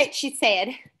a minute, she said.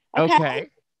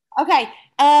 Okay.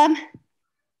 Can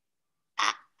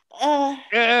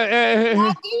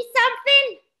I do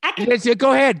something? Yes,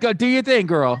 go ahead. Go do your thing,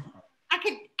 girl. I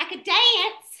could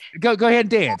dance. Go ahead and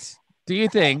dance. Do your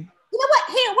thing. You know what?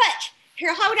 Here, watch.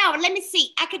 Here, hold on. Let me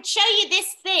see. I could show you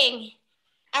this thing.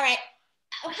 All right.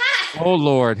 Oh, hi. Oh,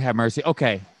 Lord, have mercy.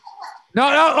 Okay.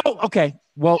 No. Oh, okay.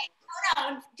 Well.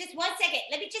 Hold on. Just 1 second.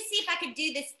 Let me just see if I can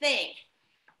do this thing.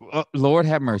 Lord,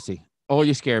 have mercy. Oh,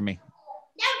 you scared me.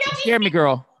 No, don't scare me,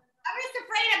 girl. I'm just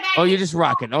afraid about Oh, you're just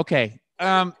rocking. Okay.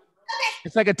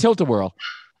 It's like a tilt-a-whirl.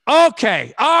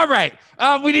 Okay. All right.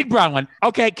 We need Bronwyn.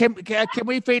 Okay. Can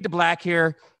we fade to black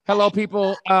here? Hello,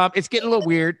 people. It's getting a little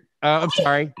weird. I'm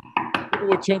sorry. People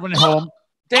with children at home.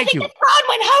 Thank you. Bronwyn,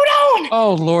 hold on.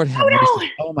 Oh, Lord.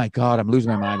 Oh, my God. I'm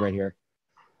losing my mind right here.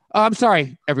 I'm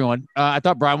sorry, everyone. I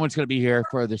thought Bronwyn's going to be here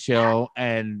for the show,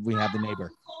 and we have the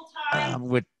neighbor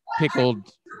with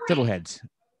pickled fiddleheads.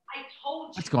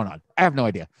 What's going on? I have no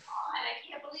idea.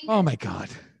 Oh, my God.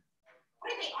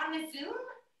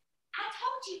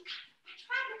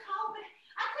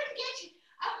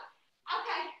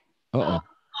 Uh-oh.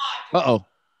 Uh-oh.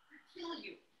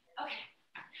 Okay.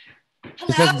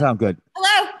 This doesn't Hello. sound good.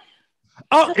 Hello.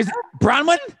 Oh, is it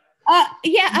Bronwyn?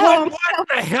 Yeah. What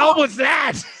the hell was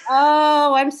that?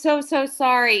 Oh, I'm so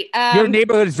sorry. Your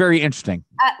neighborhood is very interesting.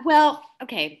 Well,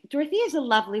 okay. Dorothea's a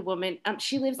lovely woman.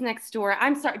 She lives next door.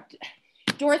 I'm sorry,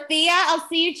 Dorothea. I'll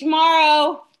see you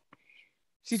tomorrow.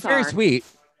 She's very sweet.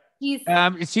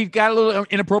 She got a little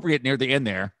inappropriate near the end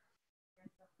there.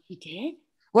 He did?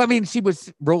 Well, I mean, she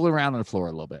was rolling around on the floor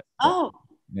a little bit. Oh.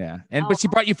 Yeah, but she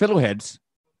brought you fiddleheads,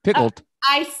 pickled.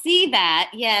 I see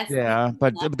that. Yes. Yeah,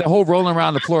 but the whole rolling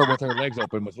around the floor with her legs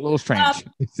open was a little strange.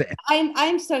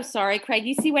 I'm so sorry, Craig.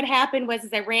 You see what happened was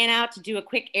I ran out to do a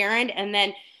quick errand and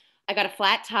then I got a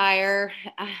flat tire.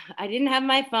 I didn't have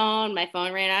my phone. My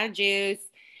phone ran out of juice.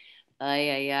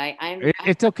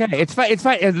 It's okay. It's fine. It's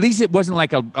fine. At least it wasn't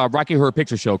like a Rocky Horror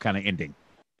Picture Show kind of ending.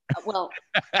 Well,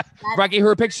 Rocky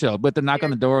Horror Picture Show with the knock on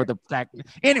the door with the fact.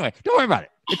 Anyway, don't worry about it.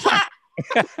 It's fine.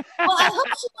 Well, I hope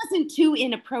she wasn't too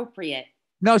inappropriate.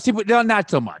 No, not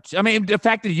so much. I mean, the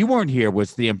fact that you weren't here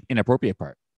was the inappropriate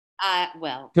part.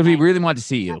 Well, because we really wanted to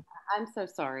see you. I'm so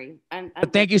sorry.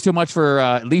 But thank you so much for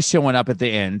at least showing up at the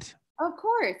end. Of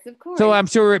course. So I'm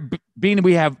sure, being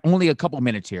we have only a couple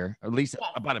minutes here, at least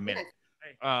about a minute.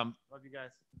 Love you guys.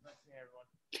 Nice seeing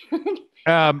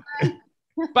everyone.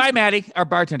 Bye, Maddie, our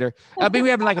bartender. Being we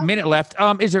have like a minute left.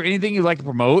 Is there anything you'd like to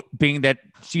promote, being that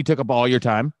she took up all your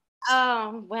time?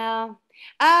 Oh, well,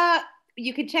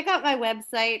 you can check out my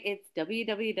website. It's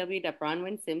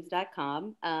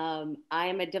www.bronwynsims.com. I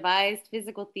am a devised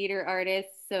physical theater artist,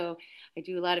 so I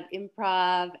do a lot of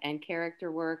improv and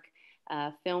character work,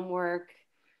 film work,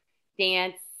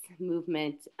 dance,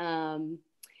 movement.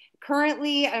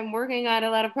 Currently, I'm working on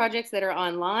a lot of projects that are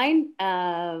online,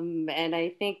 and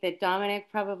I think that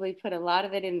Dominic probably put a lot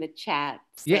of it in the chat.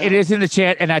 So. Yeah, it is in the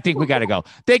chat, and I think we got to go.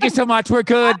 Thank you so much. We're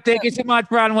good. Thank you so much,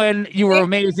 Bronwyn. You were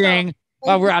amazing.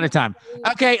 We're out of time.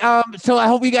 Okay, so I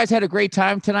hope you guys had a great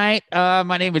time tonight.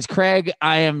 My name is Craig.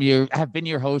 I have been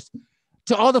your host.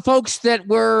 To all the folks that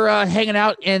were hanging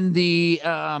out in the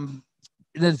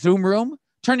Zoom room,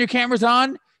 turn your cameras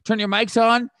on, turn your mics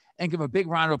on, and give a big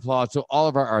round of applause to all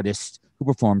of our artists who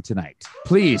performed tonight.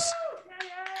 Please.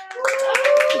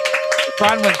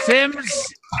 Bronwyn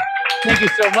Sims, thank you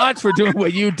so much for doing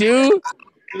what you do.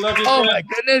 Love you, oh, my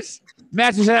goodness.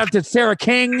 Massive shout out to Sarah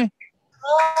King.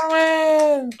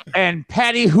 And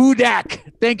Patty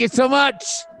Hudak. Thank you so much.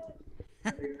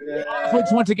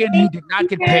 Folks, once again, who did not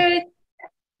get picked.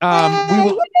 We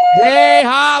will. Hey,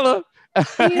 holla.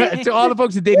 To all the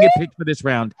folks that didn't get picked for this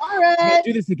round. All right. We'll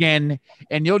do this again,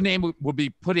 and your name will be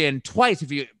put in twice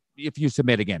if you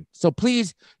submit again. So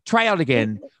please try out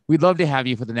again. We'd love to have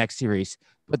you for the next series.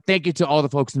 But thank you to all the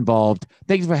folks involved.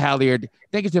 Thank you for Halliard.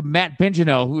 Thank you to Matt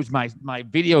Benjino, who's my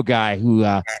video guy, who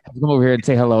has to come over here and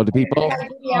say hello to people. I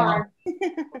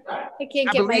can't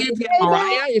I get my believe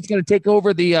Mariah is going to take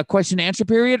over the question and answer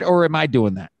period, or am I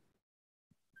doing that?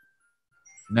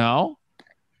 No,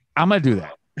 I'm going to do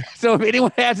that. So if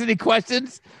anyone has any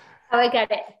questions. Oh, I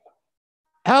got it.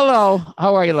 Hello.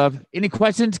 How are you, love? Any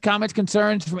questions, comments,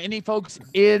 concerns from any folks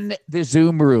in the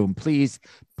Zoom room? Please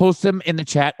post them in the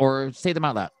chat or say them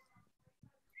out loud.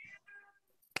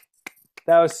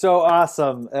 That was so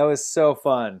awesome. That was so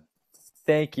fun.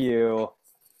 Thank you.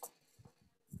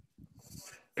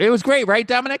 It was great, right,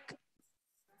 Dominic?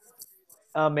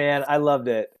 Oh, man, I loved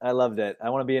it. I loved it. I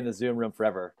want to be in the Zoom room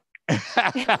forever.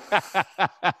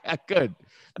 Good.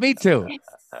 Me too.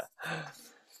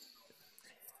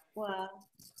 Wow.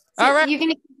 So all right.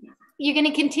 You're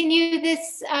gonna continue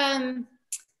this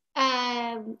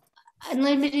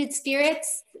Unlimited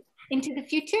Spirits into the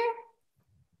future?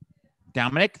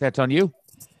 Dominic, that's on you.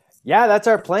 Yeah, that's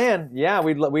our plan. Yeah,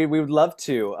 we would love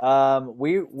to.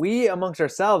 We amongst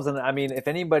ourselves, and I mean, if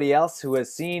anybody else who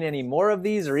has seen any more of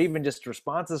these, or even just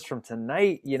responses from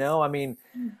tonight, I mean,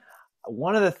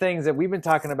 one of the things that we've been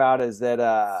talking about is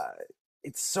that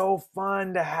it's so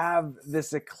fun to have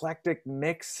this eclectic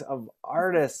mix of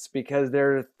artists, because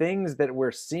there are things that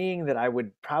we're seeing that I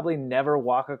would probably never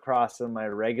walk across in my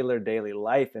regular daily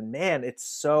life, and man, it's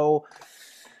so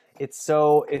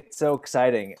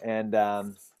exciting,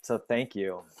 and so thank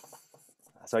you.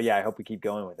 So yeah, I hope we keep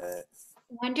going with it.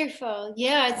 Wonderful.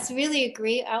 Yeah, it's really a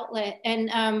great outlet. And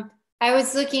I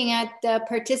was looking at the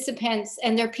participants,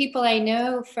 and they're people I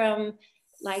know from,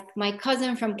 like my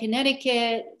cousin from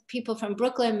Connecticut, people from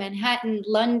Brooklyn, Manhattan,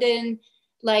 London.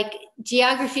 Like,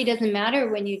 geography doesn't matter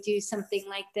when you do something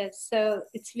like this. So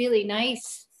it's really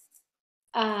nice.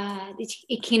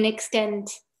 It can extend,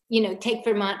 take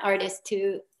Vermont artists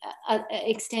to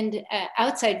extend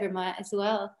outside Vermont as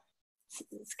well.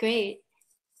 It's great.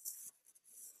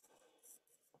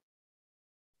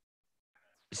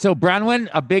 So Bronwyn,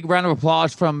 a big round of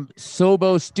applause from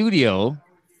Sobo Studio.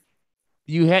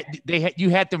 You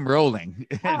had them rolling,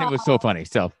 and it was so funny.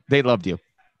 So they loved you.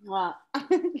 Wow.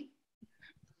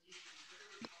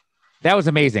 That was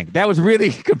amazing. That was really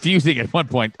confusing at one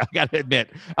point. I got to admit,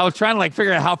 I was trying to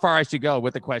figure out how far I should go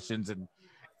with the questions,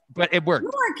 but it worked.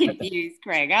 You were confused,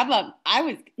 Craig. No,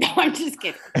 I'm just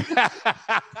kidding.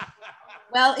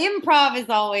 Well, improv is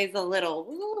always a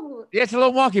little. Yeah, it's a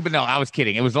little wonky, but no, I was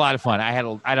kidding. It was a lot of fun. I had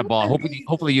a ball.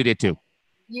 Hopefully you did too.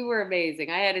 You were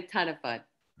amazing. I had a ton of fun.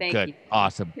 Thank you. Good.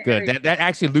 Awesome. Good. That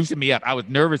actually loosened me up. I was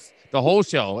nervous the whole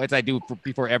show, as I do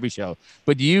before every show.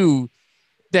 But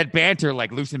that banter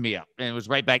loosened me up, and it was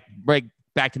right back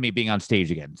to me being on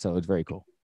stage again. So it's very cool.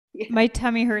 My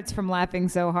tummy hurts from laughing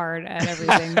so hard at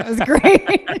everything. That was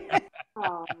great.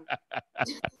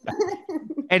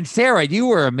 And Sarah, you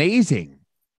were amazing.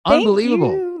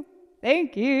 Unbelievable.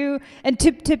 Thank you. And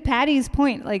to Patty's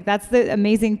point, that's the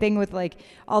amazing thing with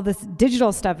all this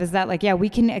digital stuff is that we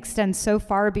can extend so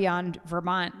far beyond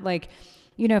Vermont.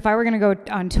 If I were going to go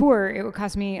on tour, it would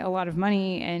cost me a lot of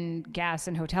money and gas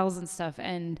and hotels and stuff.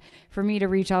 And for me to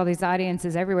reach all these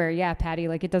audiences everywhere, yeah, Patty,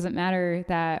 it doesn't matter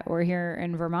that we're here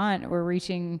in Vermont, we're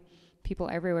reaching people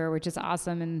everywhere, which is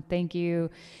awesome. And thank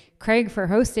you, Craig, for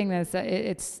hosting this.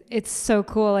 It's so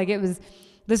cool.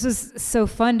 This was so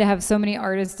fun to have so many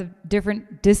artists of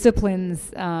different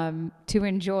disciplines to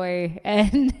enjoy.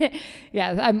 And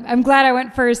yeah, I'm glad I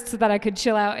went first so that I could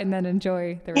chill out and then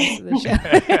enjoy the rest of the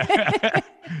show.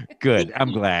 Good.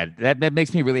 I'm glad. That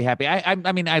makes me really happy.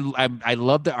 I mean, I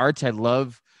love the arts. I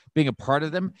love being a part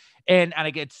of them. And I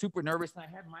get super nervous, and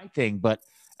I had my thing, but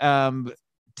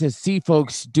to see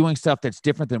folks doing stuff that's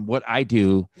different than what I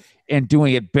do and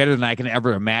doing it better than I can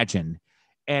ever imagine,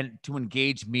 and to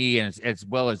engage me and as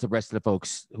well as the rest of the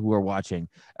folks who are watching,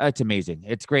 it's amazing.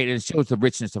 It's great. And it shows the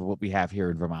richness of what we have here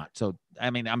in Vermont. So,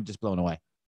 I mean, I'm just blown away.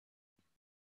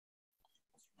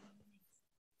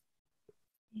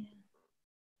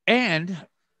 And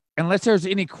unless there's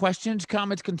any questions,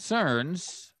 comments,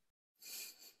 concerns.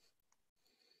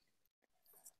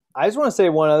 I just want to say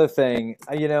one other thing.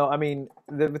 I mean,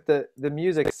 with the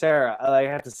music, Sarah, I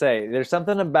have to say, there's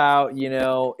something about,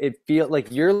 it feels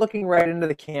like you're looking right into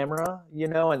the camera,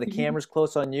 and the camera's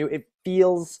close on you. It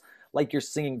feels like you're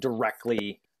singing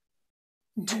directly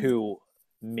to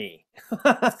me.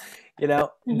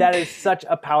 That is such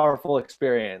a powerful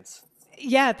experience.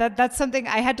 Yeah, that's something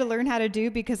I had to learn how to do,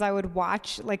 because I would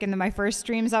watch, in my first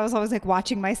streams, I was always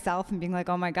watching myself and being like,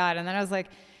 oh my God. And then I was like,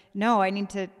 no, I need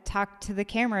to talk to the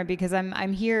camera, because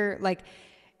I'm here.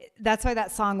 That's why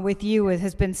that song With You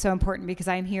has been so important, because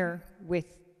I'm here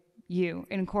with you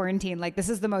in quarantine. This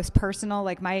is the most personal,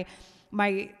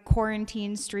 my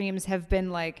quarantine streams have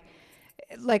been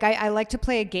I like to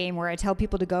play a game where I tell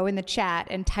people to go in the chat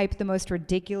and type the most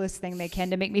ridiculous thing they can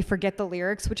to make me forget the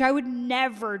lyrics, which I would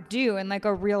never do in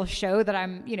a real show that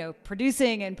I'm,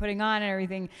 producing and putting on and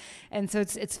everything. And so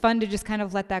it's fun to just kind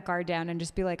of let that guard down and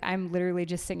just be I'm literally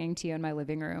just singing to you in my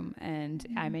living room, and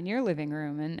I'm in your living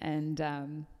room.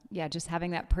 And yeah, just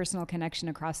having that personal connection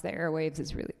across the airwaves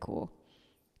is really cool.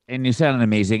 And you sounded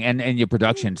amazing, and your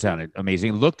production sounded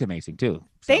amazing. Looked amazing too.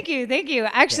 So. Thank you.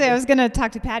 Actually, I was gonna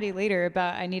talk to Patty later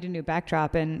about I need a new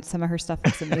backdrop, and some of her stuff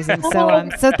looks amazing.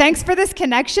 So thanks for this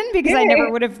connection, because I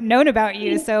never would have known about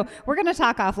you. So we're gonna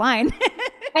talk offline.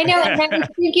 I know. And I was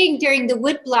thinking during the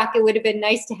wood block, it would have been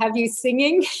nice to have you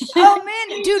singing. Oh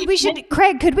man, dude, we should.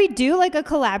 Craig, could we do a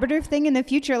collaborative thing in the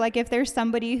future? If there's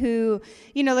somebody who,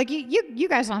 you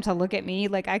guys don't have to look at me.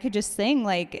 I could just sing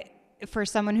for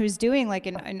someone who's doing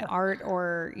an art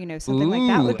or something like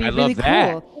that would be really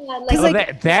cool. I love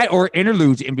that or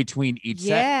interludes in between each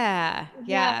set.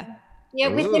 Yeah,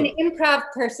 with an improv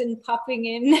person popping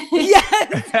in.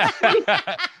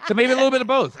 Yes. So maybe a little bit of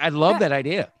both. I love that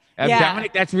idea.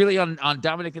 Dominic, that's really on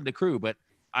Dominic and the crew, but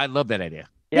I love that idea.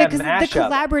 Yeah, because the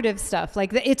collaborative stuff,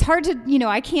 it's hard to,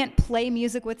 I can't play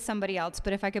music with somebody else,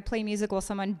 but if I could play music while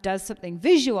someone does something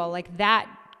visual, that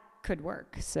could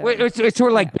work. So it's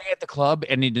sort of like being at the club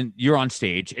and you're on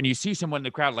stage and you see someone in the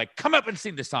crowd come up and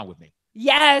sing this song with me.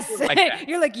 Yes.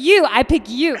 You're I pick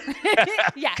you.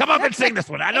 Yeah. Come up and sing this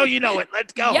one. I know you know it.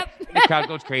 Let's go. Yep. And the crowd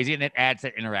goes crazy, and it adds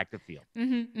that interactive feel.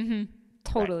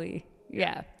 Totally. Right.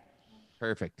 Yeah.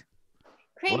 Perfect.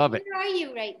 Craig, love it. Where are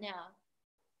you right now?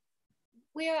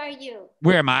 Where are you?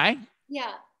 Where am I?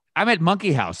 Yeah. I'm at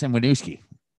Monkey House in Winooski.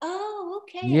 Oh,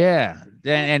 okay. Yeah,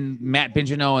 and Matt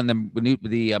Bingeno and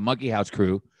the Monkey House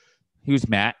crew. Who's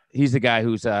Matt? He's the guy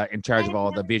who's in charge of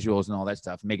all the visuals and all that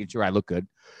stuff, making sure I look good,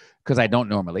 because I don't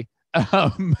normally.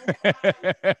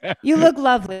 You look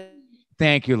lovely.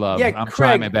 Thank you, love. Yeah, I'm Craig,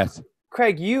 trying my best.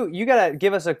 Craig, you gotta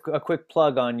give us a quick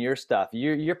plug on your stuff.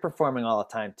 You're performing all the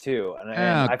time too, and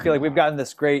I feel like we've gotten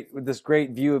this great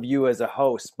view of you as a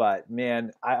host. But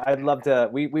man, I'd love to.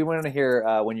 We want to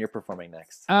hear when you're performing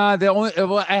next. I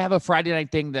have a Friday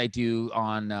night thing that I do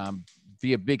on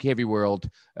via Big Heavy World.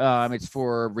 It's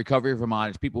for Recovery Vermont.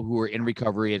 It's people who are in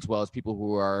recovery as well as people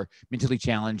who are mentally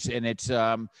challenged, and it's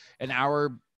an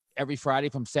hour every Friday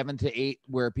from 7 to 8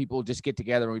 where people just get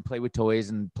together and we play with toys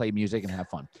and play music and have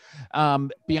fun.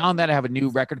 Beyond that, I have a new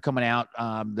record coming out.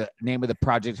 The name of the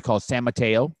project is called San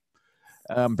Mateo.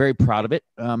 I'm very proud of it.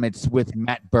 It's with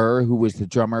Matt Burr, who was the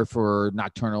drummer for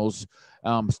Nocturnals,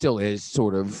 still is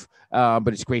sort of, but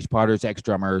it's Grace Potter's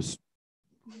ex-drummers.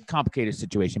 Complicated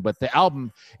situation, but the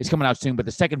album is coming out soon, but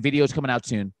the second video is coming out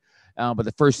soon. But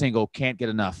the first single, Can't Get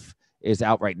Enough, is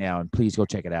out right now, and please go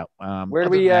check it out. Where do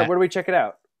we check it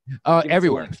out?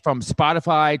 Everywhere, from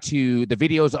Spotify to the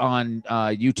videos on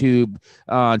YouTube,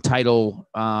 Tidal.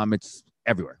 It's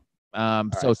everywhere. So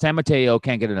right. San Mateo,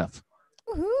 Can't Get Enough.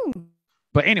 Woohoo.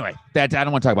 But anyway, I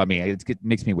don't want to talk about me. It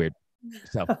makes me weird.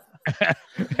 So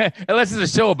unless it's a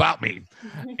show about me,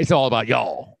 it's all about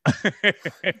y'all.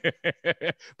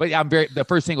 But yeah, the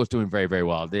first single is doing very, very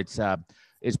well.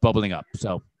 It's bubbling up.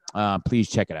 So please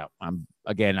check it out.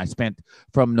 I spent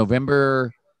from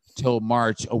November till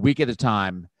March, a week at a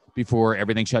time before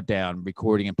everything shut down,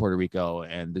 recording in Puerto Rico,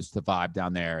 and this is the vibe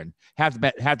down there. And half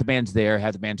the band's there,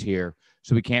 half the band's here,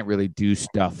 so we can't really do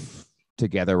stuff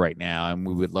together right now. And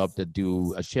we would love to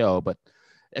do a show, but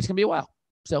it's gonna be a while.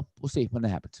 So we'll see when that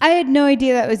happens. I had no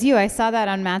idea that was you. I saw that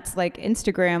on Matt's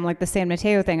Instagram, the San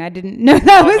Mateo thing. I didn't know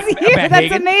that was you. That's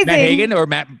Hagen, Matt amazing. Hagen or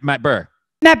Matt Burr?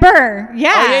 Matt Burr.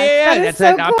 Yeah. Oh, yeah. That That's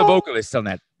cool. I'm the vocalist on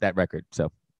that record.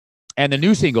 So, and the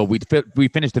new single we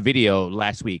finished the video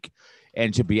last week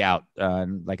and should be out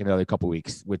like another couple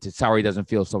weeks. Which is Sorry Doesn't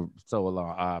Feel So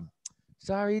long.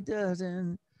 Sorry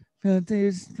doesn't feel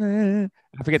this. I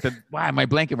forget why am I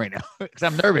blanking right now? Because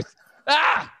I'm nervous.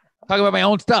 Talking about my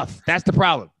own stuff. That's the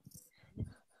problem.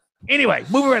 Anyway,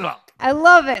 moving right along. I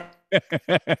love it.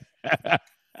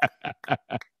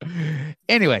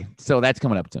 Anyway, so that's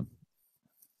coming up soon.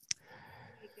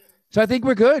 So I think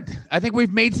we're good. I think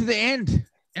we've made to the end,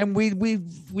 and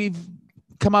we've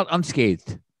come out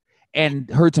unscathed, and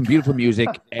heard some beautiful music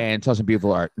and saw some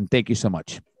beautiful art. And thank you so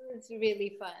much. It was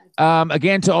really fun.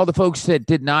 Again, to all the folks that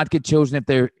did not get chosen, if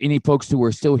there are any folks who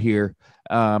are still here,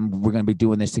 we're going to be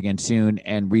doing this again soon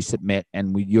and resubmit,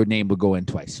 and your name will go in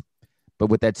twice. But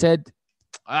with that said,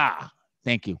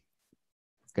 thank you.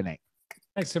 Good night.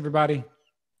 Thanks, everybody.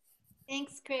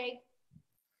 Thanks, Craig.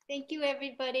 Thank you,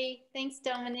 everybody. Thanks,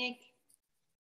 Dominic.